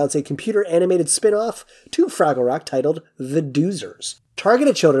Company announced a computer-animated spin-off to Fraggle Rock titled The Doozers.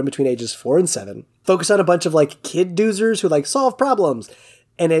 Targeted children between ages 4 and 7. Focused on a bunch of, kid doozers who, solve problems.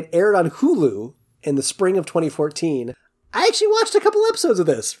 And it aired on Hulu in the spring of 2014. I actually watched a couple episodes of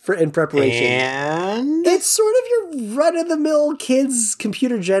this in preparation. And It's sort of your run-of-the-mill kids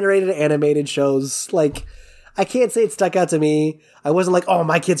computer-generated animated shows. I can't say it stuck out to me. I wasn't like, oh,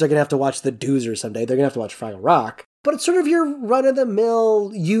 my kids are going to have to watch The Doozers someday. They're going to have to watch Fraggle Rock. but it's sort of your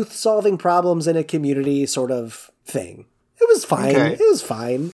run-of-the-mill youth solving problems in a community sort of thing. It was fine. Okay. It was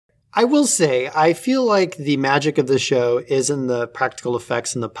fine. I will say, I feel like the magic of the show is in the practical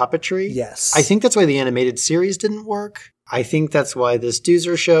effects and the puppetry. Yes. I think that's why the animated series didn't work. I think that's why this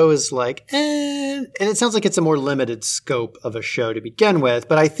Doozer show is like, and it sounds like it's a more limited scope of a show to begin with,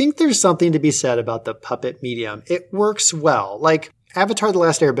 but I think there's something to be said about the puppet medium. It works well. Like Avatar: The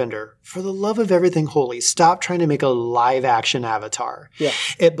Last Airbender, for the love of everything holy, stop trying to make a live action Avatar. Yeah.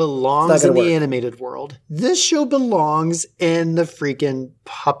 It belongs It's not in gonna the work. animated world. This show belongs in the freaking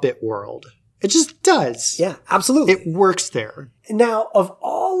puppet world. It just does. Yeah, absolutely. It works there. Now, of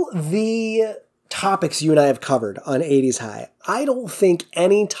all the topics you and I have covered on 80s High, I don't think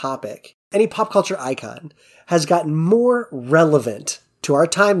any topic, any pop culture icon, has gotten more relevant to our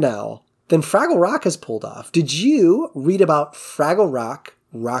time now than Fraggle Rock has pulled off. Did you read about Fraggle Rock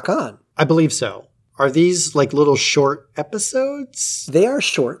Rock On? I believe so. Are these like little short episodes? They are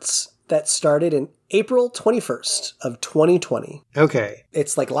shorts that started in April 21st of 2020. Okay.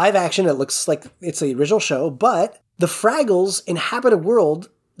 It's like live action. It looks like it's the original show, but the Fraggles inhabit a world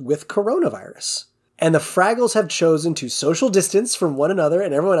with coronavirus. And the Fraggles have chosen to social distance from one another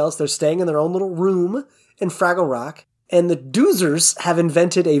and everyone else. They're staying in their own little room in Fraggle Rock. And the Doozers have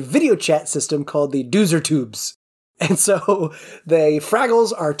invented a video chat system called the Doozer Tubes. And so the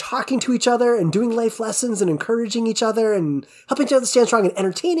Fraggles are talking to each other and doing life lessons and encouraging each other and helping each other stand strong and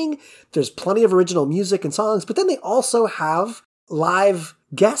entertaining. There's plenty of original music and songs, but then they also have live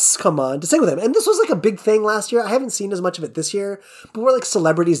guests come on to sing with them. And this was like a big thing last year. I haven't seen as much of it this year, but where like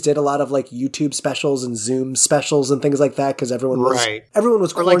celebrities did a lot of like YouTube specials and Zoom specials and things like that because everyone was Or like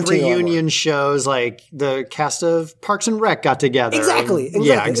quarantining a lot more. reunion shows, like the cast of Parks and Rec got together. Exactly.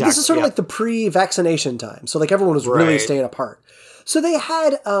 Yeah, exactly. This is sort of like the pre-vaccination time. So like everyone was really Right. staying apart. So they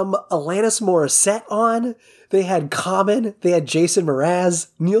had Alanis Morissette on. They had Common. They had Jason Mraz,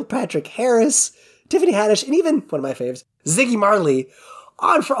 Neil Patrick Harris, Tiffany Haddish, and even one of my faves, Ziggy Marley,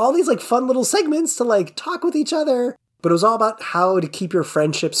 on for all these like fun little segments to like talk with each other. But it was all about how to keep your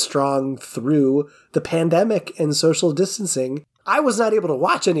friendship strong through the pandemic and social distancing. I was not able to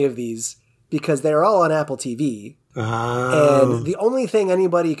watch any of these because they're all on Apple TV. And the only thing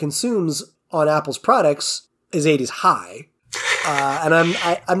anybody consumes on Apple's products is 80s High. And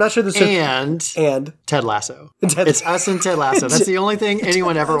I'm not sure this and Ted Lasso. It's us and Ted Lasso. That's the only thing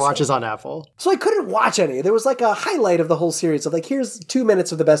anyone ever watches on Apple. So I couldn't watch any. There was like a highlight of the whole series of like, here's 2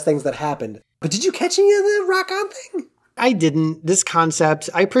 minutes of the best things that happened. But did you catch any of the Rock On thing? I didn't. This concept,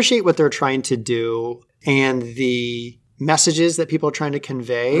 I appreciate what they're trying to do and the messages that people are trying to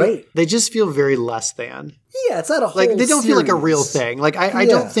convey. Right. They just feel very less than. Yeah, it's not a whole Like, they don't feel like a series. real thing. Like, I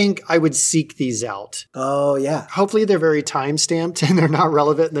don't think I would seek these out. Oh, yeah. Hopefully they're very time-stamped and they're not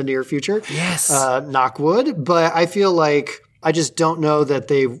relevant in the near future. Yes. Knock wood. But I feel like I just don't know that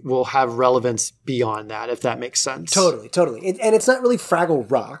they will have relevance beyond that, if that makes sense. Totally. And it's not really Fraggle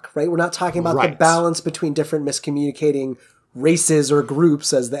Rock, right? We're not talking about the Right. balance between different miscommunicating races or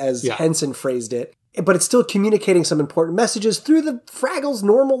groups, as Henson phrased it. But it's still communicating some important messages through the Fraggles'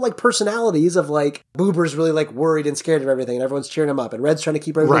 normal like personalities of like Boober's really like worried and scared of everything, and everyone's cheering him up, and Red's trying to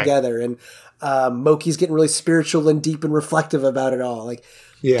keep everything Right. together, and Moki's getting really spiritual and deep and reflective about it all. Like,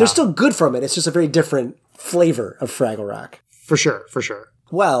 Yeah. they're still good from it. It's just a very different flavor of Fraggle Rock. For sure.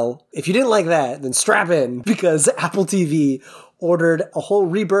 Well, if you didn't like that, then strap in, because Apple TV ordered a whole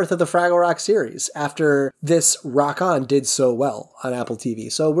rebirth of the Fraggle Rock series after this Rock On did so well on Apple TV.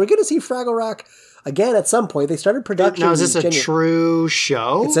 So we're going to see Fraggle Rock again at some point. They started production. Now, is this in a January. true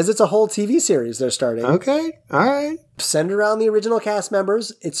show? It says it's a whole TV series they're starting. Okay. All right. Send around the original cast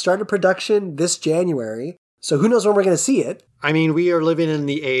members. It started production this January. So who knows when we're going to see it. I mean, we are living in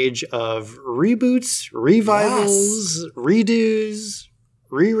the age of reboots, revivals, redos,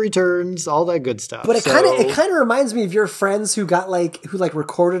 re-returns, all that good stuff. But it kind of reminds me of your friends who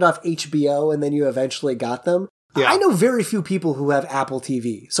recorded off HBO and then you eventually got them. Yeah. I know very few people who have Apple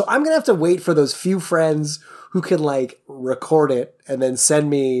TV. So I'm going to have to wait for those few friends who can like record it and then send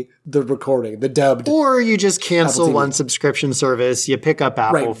me the recording, the dubbed. Or you just cancel Apple TV. one subscription service, you pick up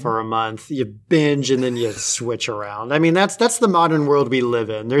Apple Right. for a month, you binge, and then you switch around. I mean, that's the modern world we live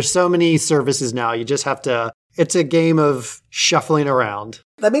in. There's so many services now. You just have to, it's a game of shuffling around.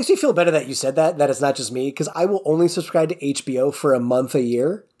 That makes me feel better that you said that it's not just me, because I will only subscribe to HBO for a month a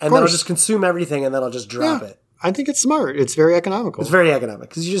year, and then I'll course. just consume everything and then I'll just drop it. I think it's smart. It's very economical. It's very economic,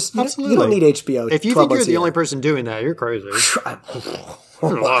 because you Absolutely. don't need HBO. If you 12 think you're months a the year. only person doing that, you're crazy. I-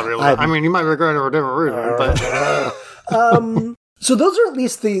 I mean, you might regret it for a different reason, but So those are at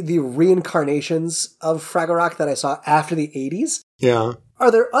least the reincarnations of Fraggle Rock that I saw after the 80s. yeah.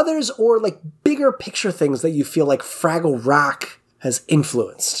 Are there others or like bigger picture things that you feel like Fraggle Rock has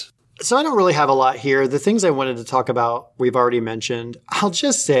influenced? So I don't really have a lot here. The things I wanted to talk about, we've already mentioned. I'll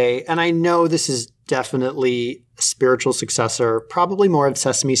just say, and I know this is definitely a spiritual successor, probably more of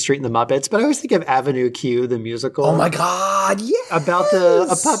Sesame Street and the Muppets, but I always think of Avenue Q, the musical. Oh my God, yes! About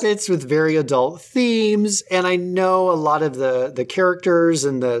the puppets with very adult themes. And I know a lot of the characters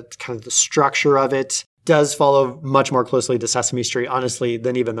and the kind of the structure of it does follow much more closely to Sesame Street, honestly,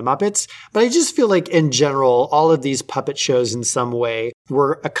 than even the Muppets. But I just feel like in general, all of these puppet shows in some way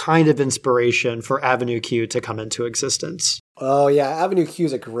were a kind of inspiration for Avenue Q to come into existence. Oh yeah, Avenue Q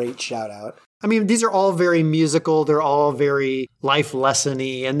is a great shout out. I mean, these are all very musical. They're all very life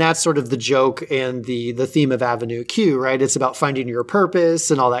lesson-y. And that's sort of the joke and the theme of Avenue Q, right? It's about finding your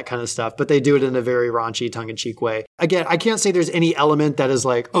purpose and all that kind of stuff. But they do it in a very raunchy, tongue-in-cheek way. Again, I can't say there's any element that is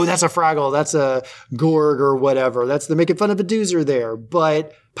like, oh, that's a Fraggle, that's a Gorg or whatever. They're making fun of a doozer there.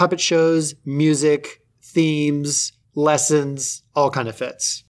 But puppet shows, music, themes, lessons, all kind of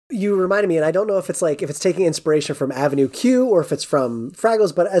fits. You reminded me, and I don't know if it's taking inspiration from Avenue Q or if it's from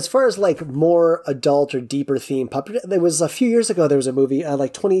Fraggles, but as far as like more adult or deeper theme puppet, there was a few years ago, there was a movie,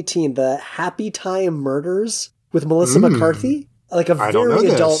 like 2018, The Happy Time Murders with Melissa McCarthy. Like a very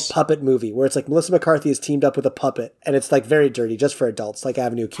adult puppet movie where it's like Melissa McCarthy is teamed up with a puppet and it's like very dirty just for adults, like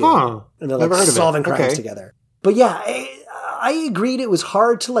Avenue Q. Huh. And they're like solving crimes together. But yeah, I agreed it was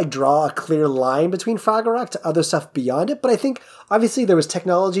hard to like draw a clear line between Fraggle Rock to other stuff beyond it. But I think obviously there was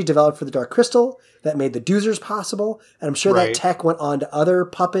technology developed for the Dark Crystal that made the Doozers possible. And I'm sure that tech went on to other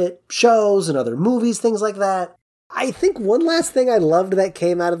puppet shows and other movies, things like that. I think one last thing I loved that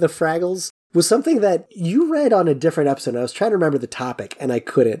came out of the Fraggles was something that you read on a different episode. I was trying to remember the topic and I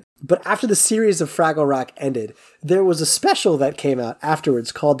couldn't. But after the series of Fraggle Rock ended, there was a special that came out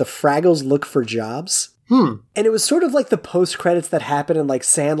afterwards called The Fraggles Look for Jobs. And it was sort of like the post-credits that happen in like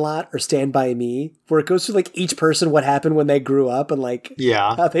Sandlot or Stand By Me, where it goes through like each person what happened when they grew up and like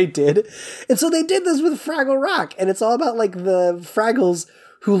how they did. And so they did this with Fraggle Rock. And it's all about like the Fraggles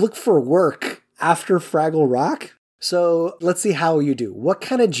who look for work after Fraggle Rock. So let's see how you do. What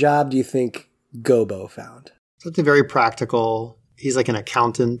kind of job do you think Gobo found? Something very practical. He's like an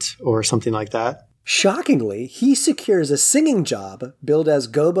accountant or something like that. Shockingly, he secures a singing job billed as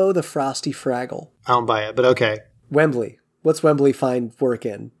Gobo the Frosty Fraggle. I don't buy it, but okay. Wembley. What's Wembley find work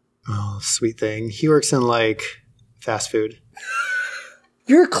in? Oh, sweet thing. He works in like fast food.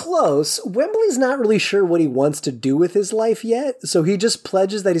 You're close. Wembley's not really sure what he wants to do with his life yet, so he just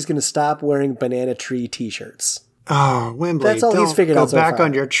pledges that he's going to stop wearing banana tree t-shirts. Oh, Wembley. That's all he's figured out so far. Go back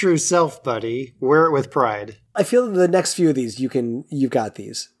on your true self, buddy. Wear it with pride. I feel the next few of these, you've got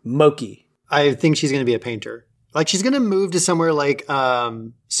these. Moki. I think she's going to be a painter. Like she's going to move to somewhere like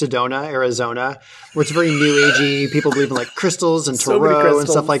Sedona, Arizona, where it's very new agey. People believe in like crystals and tarot and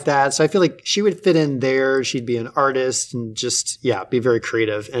stuff like that. So I feel like she would fit in there. She'd be an artist and just, be very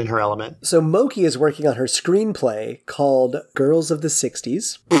creative in her element. So Moki is working on her screenplay called Girls of the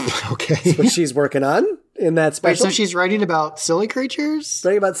 60s. Okay. That's what she's working on in that special. Wait, so she's writing about silly creatures?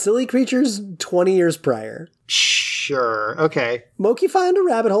 Writing about silly creatures 20 years prior. Sure. Okay. Moki found a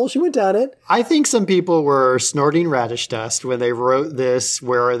rabbit hole. She went down it. I think some people were snorting radish dust when they wrote this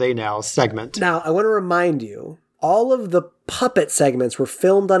Where Are They Now segment. Now, I want to remind you, all of the puppet segments were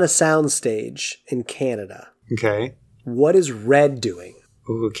filmed on a soundstage in Canada. Okay. What is Red doing?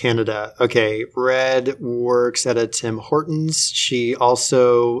 Ooh, Canada. Okay. Red works at a Tim Hortons. She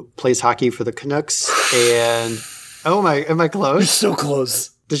also plays hockey for the Canucks. And am I close? You're so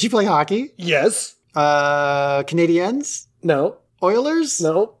close. Did she play hockey? Yes. Canadiens? No. Oilers?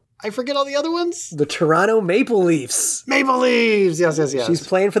 No. I forget all the other ones. The Toronto Maple Leafs. Maple Leafs! Yes. She's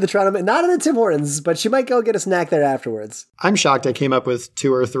playing for the Toronto, not in the Tim Hortons, but she might go get a snack there afterwards. I'm shocked I came up with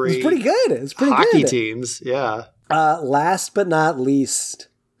 2 or 3. It's pretty good. It's pretty hockey good. teams, yeah. Last but not least,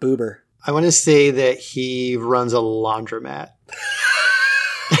 Boober. I want to say that he runs a laundromat.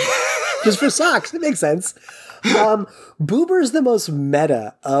 Just for socks. It makes sense. Boober's the most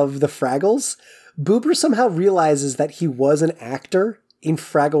meta of the Fraggles. Boober somehow realizes that he was an actor in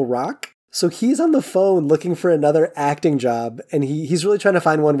Fraggle Rock. So he's on the phone looking for another acting job, and he's really trying to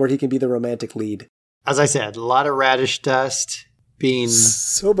find one where he can be the romantic lead. As I said, a lot of radish dust being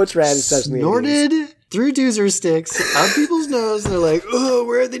so much radish dust snorted through doozer sticks up people's nose. And they're like, oh,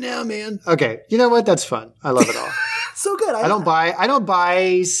 where are they now, man? Okay, you know what? That's fun. I love it all. So good. I don't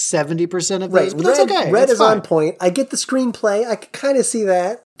buy 70% of those, but that's okay. Red that's is fine. On point. I get the screenplay. I can kind of see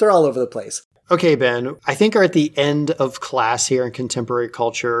that. They're all over the place. Okay, Ben, I think we're at the end of class here in contemporary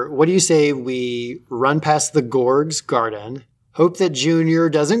culture. What do you say we run past the Gorg's garden, hope that Junior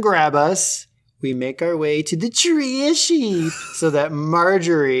doesn't grab us, we make our way to the trash heap so that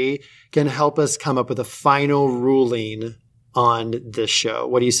Marjorie can help us come up with a final ruling on this show.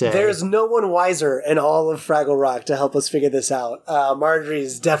 What do you say? There's no one wiser in all of Fraggle Rock to help us figure this out. Marjorie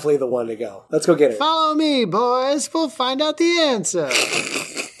is definitely the one to go. Let's go get her. Follow me, boys. We'll find out the answer.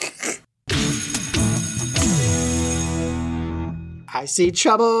 I see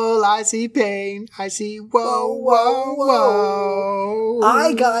trouble, I see pain, I see whoa, whoa, whoa.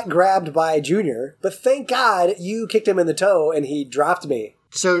 I got grabbed by Junior, but thank God you kicked him in the toe and he dropped me.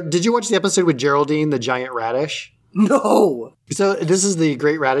 So, did you watch the episode with Geraldine, the giant radish? No! So, this is the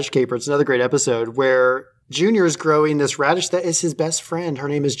Great Radish Caper. It's another great episode where Junior is growing this radish that is his best friend. Her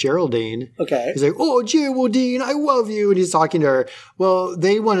name is Geraldine. Okay. He's like, oh, Geraldine, I love you. And he's talking to her. Well,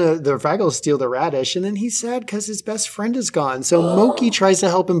 the Fraggles steal the radish, and then he's sad because his best friend is gone. So Moki tries to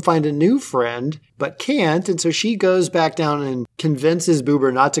help him find a new friend, but can't. And so she goes back down and convinces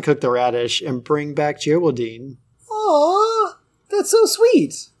Boober not to cook the radish and bring back Geraldine. Aw, that's so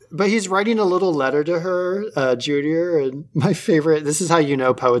sweet. But he's writing a little letter to her, Junior, and my favorite, this is how you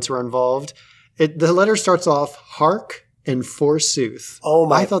know poets were involved. The letter starts off, hark and forsooth. Oh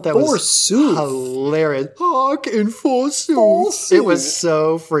my, I thought that forsooth. was hilarious. Hark and forsooth. It was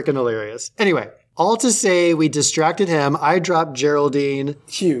so freaking hilarious. Anyway, all to say, we distracted him. I dropped Geraldine.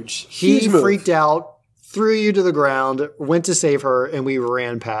 Huge He move. freaked out, threw you to the ground, went to save her, and we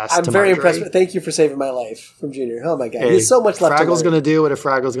ran past. I'm to very Marjorie. impressed. Thank you for saving my life from Junior. Oh my God. Hey, There's so much left to Fraggle's learn. going to do what a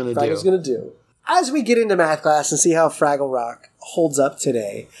Fraggle's going to do. Fraggle's going to do. As we get into math class and see how Fraggle Rock holds up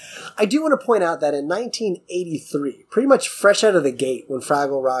today, I do want to point out that in 1983, pretty much fresh out of the gate when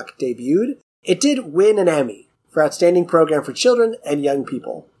Fraggle Rock debuted, it did win an Emmy for Outstanding Program for Children and Young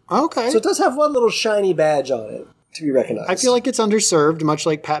People. Okay. So it does have one little shiny badge on it to be recognized. I feel like it's underserved, much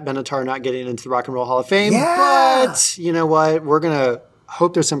like Pat Benatar not getting into the Rock and Roll Hall of Fame. Yeah. But you know what? We're going to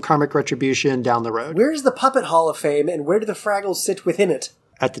hope there's some karmic retribution down the road. Where's the Puppet Hall of Fame and where do the Fraggles sit within it?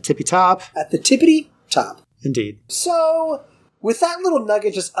 At the tippy top. At the tippity top. Indeed. So, with that little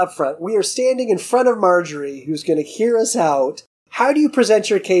nugget just up front, we are standing in front of Marjorie, who's going to hear us out. How do you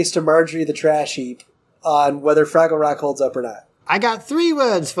present your case to Marjorie the Trash Heap on whether Fraggle Rock holds up or not? I got 3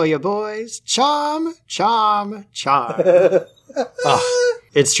 words for you, boys. Charm, charm, charm.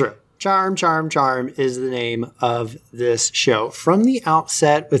 It's true. Charm, charm, charm is the name of this show. From the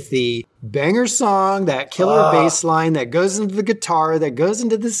outset, with the banger song, that killer bass line that goes into the guitar, that goes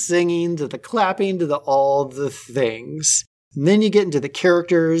into the singing, to the clapping, to the all the things. And then you get into the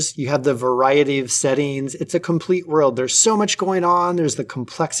characters. You have the variety of settings. It's a complete world. There's so much going on. There's the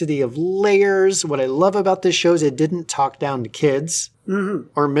complexity of layers. What I love about this show is it didn't talk down to kids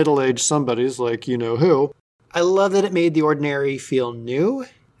or middle-aged somebodies like you know who. I love that it made the ordinary feel new.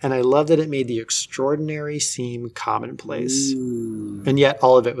 And I love that it made the extraordinary seem commonplace. And yet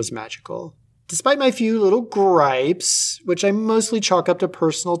all of it was magical. Despite my few little gripes, which I mostly chalk up to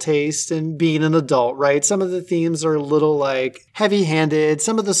personal taste and being an adult, right? Some of the themes are a little like heavy-handed.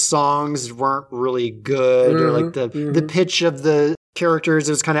 Some of the songs weren't really good or like the pitch of the characters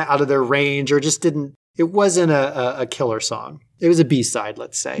was kind of out of their range or just didn't, it wasn't a killer song. It was a B-side,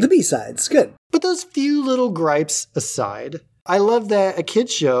 let's say. The B-sides, good. But those few little gripes aside, I love that a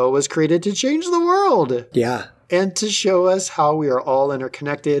kid's show was created to change the world. Yeah. And to show us how we are all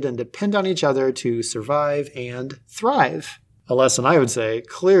interconnected and depend on each other to survive and thrive. A lesson I would say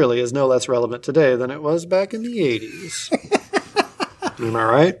clearly is no less relevant today than it was back in the 80s. Am I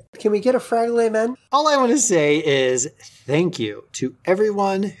right? Can we get a Fraggle Amen? All I want to say is thank you to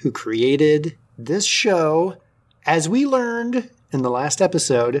everyone who created this show. As we learned in the last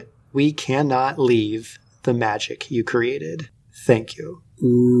episode, we cannot leave the magic you created. Thank you.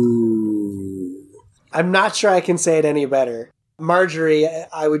 Ooh. I'm not sure I can say it any better. Marjorie,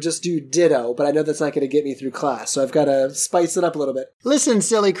 I would just do ditto, but I know that's not going to get me through class, so I've got to spice it up a little bit. Listen,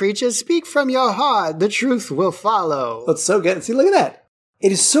 silly creatures, speak from your heart. The truth will follow. That's so good. See, look at that.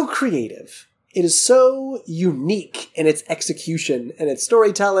 It is so creative. It is so unique in its execution and its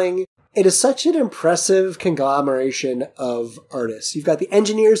storytelling. It is such an impressive conglomeration of artists. You've got the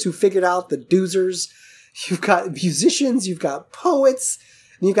engineers who figured out the doozers. You've got musicians, you've got poets,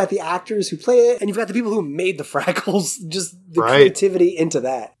 and you've got the actors who play it, and you've got the people who made the Fraggles, just the creativity into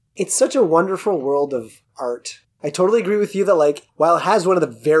that. It's such a wonderful world of art. I totally agree with you that, like, while it has one of the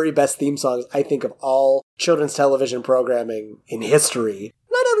very best theme songs, I think, of all children's television programming in history,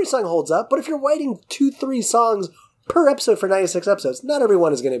 not every song holds up, but if you're writing 2-3 songs per episode for 96 episodes, not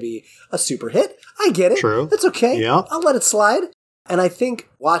everyone is going to be a super hit. I get it. True. That's okay. Yeah. I'll let it slide. And I think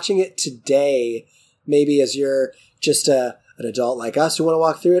watching it today, maybe as you're just an adult like us who want to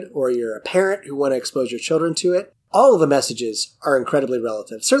walk through it, or you're a parent who want to expose your children to it, all of the messages are incredibly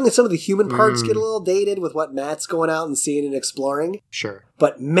relative. Certainly some of the human parts get a little dated with what Matt's going out and seeing and exploring. Sure.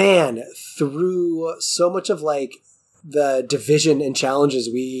 But man, through so much of like the division and challenges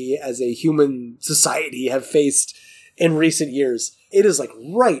we as a human society have faced in recent years, it is like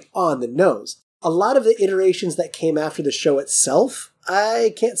right on the nose. A lot of the iterations that came after the show itself,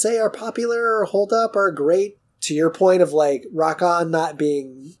 I can't say are popular or hold up or great. To your point of like Rock On not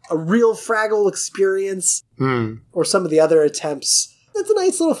being a real Fraggle experience or some of the other attempts, it's a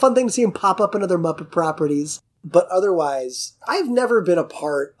nice little fun thing to see him pop up in other Muppet properties. But otherwise, I've never been a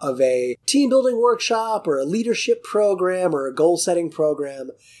part of a team building workshop or a leadership program or a goal setting program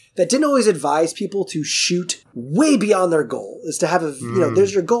that didn't always advise people to shoot way beyond their goal. Is to have a,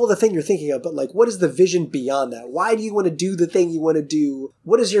 there's your goal, the thing you're thinking of, but like, what is the vision beyond that? Why do you want to do the thing you want to do?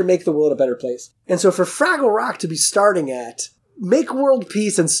 What is your make the world a better place? And so for Fraggle Rock to be starting at, make world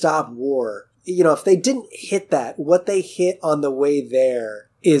peace and stop war, if they didn't hit that, what they hit on the way there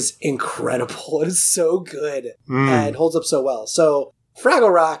is incredible. It is so good and holds up so well. So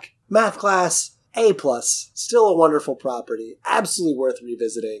Fraggle Rock, math class, A+, still a wonderful property, absolutely worth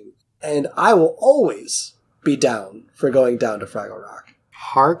revisiting, and I will always be down for going down to Fraggle Rock.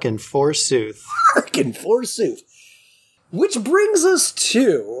 Hark and forsooth. Hark and forsooth. Which brings us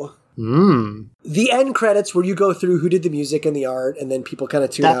to the end credits where you go through who did the music and the art, and then people kind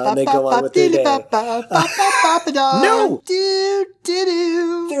of tune out and they go on with their day. No!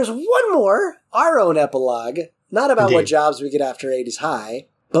 There's one more, our own epilogue, not about what jobs we get after 80s High,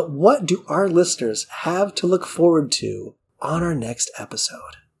 but what do our listeners have to look forward to on our next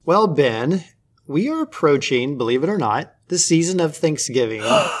episode? Well, Ben, we are approaching, believe it or not, the season of Thanksgiving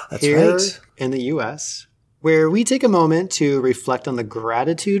here in the U.S., where we take a moment to reflect on the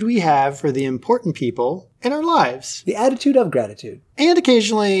gratitude we have for the important people in our lives. The attitude of gratitude. And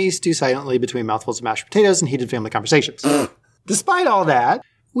occasionally stew silently between mouthfuls of mashed potatoes and heated family conversations. Despite all that,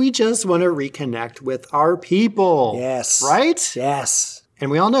 we just want to reconnect with our people. Yes. Right? Yes.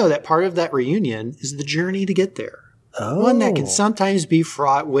 And we all know that part of that reunion is the journey to get there. One that can sometimes be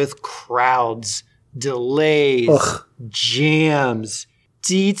fraught with crowds, delays, jams,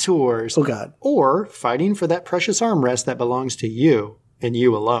 detours, or fighting for that precious armrest that belongs to you and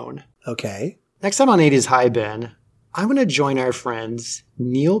you alone. Okay. Next time on 80s High, Ben, I'm going to join our friends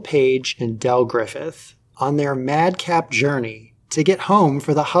Neil Page and Del Griffith on their madcap journey to get home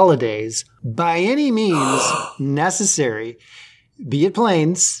for the holidays by any means necessary, be it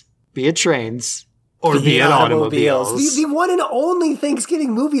planes, be it trains, or be it automobiles. The one and only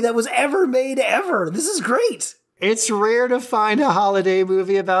Thanksgiving movie that was ever made ever. This is great. It's rare to find a holiday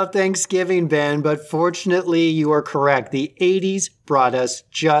movie about Thanksgiving, Ben, but fortunately you are correct. The 80s brought us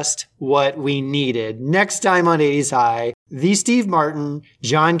just what we needed. Next time on 80s High, the Steve Martin,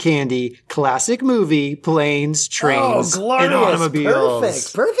 John Candy classic movie, Planes, Trains, and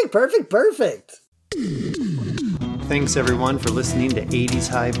Automobiles. Perfect. Thanks everyone for listening to 80s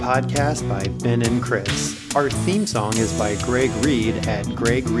High Podcast by Ben and Chris. Our theme song is by Greg Reed at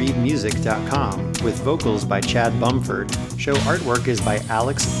gregreedmusic.com with vocals by Chad Bumford. Show artwork is by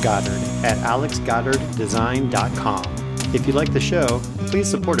Alex Goddard at alexgoddarddesign.com. If you like the show, please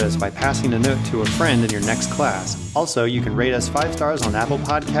support us by passing a note to a friend in your next class. Also, you can rate us 5 stars on Apple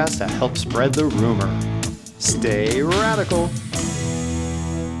Podcasts to help spread the rumor. Stay radical.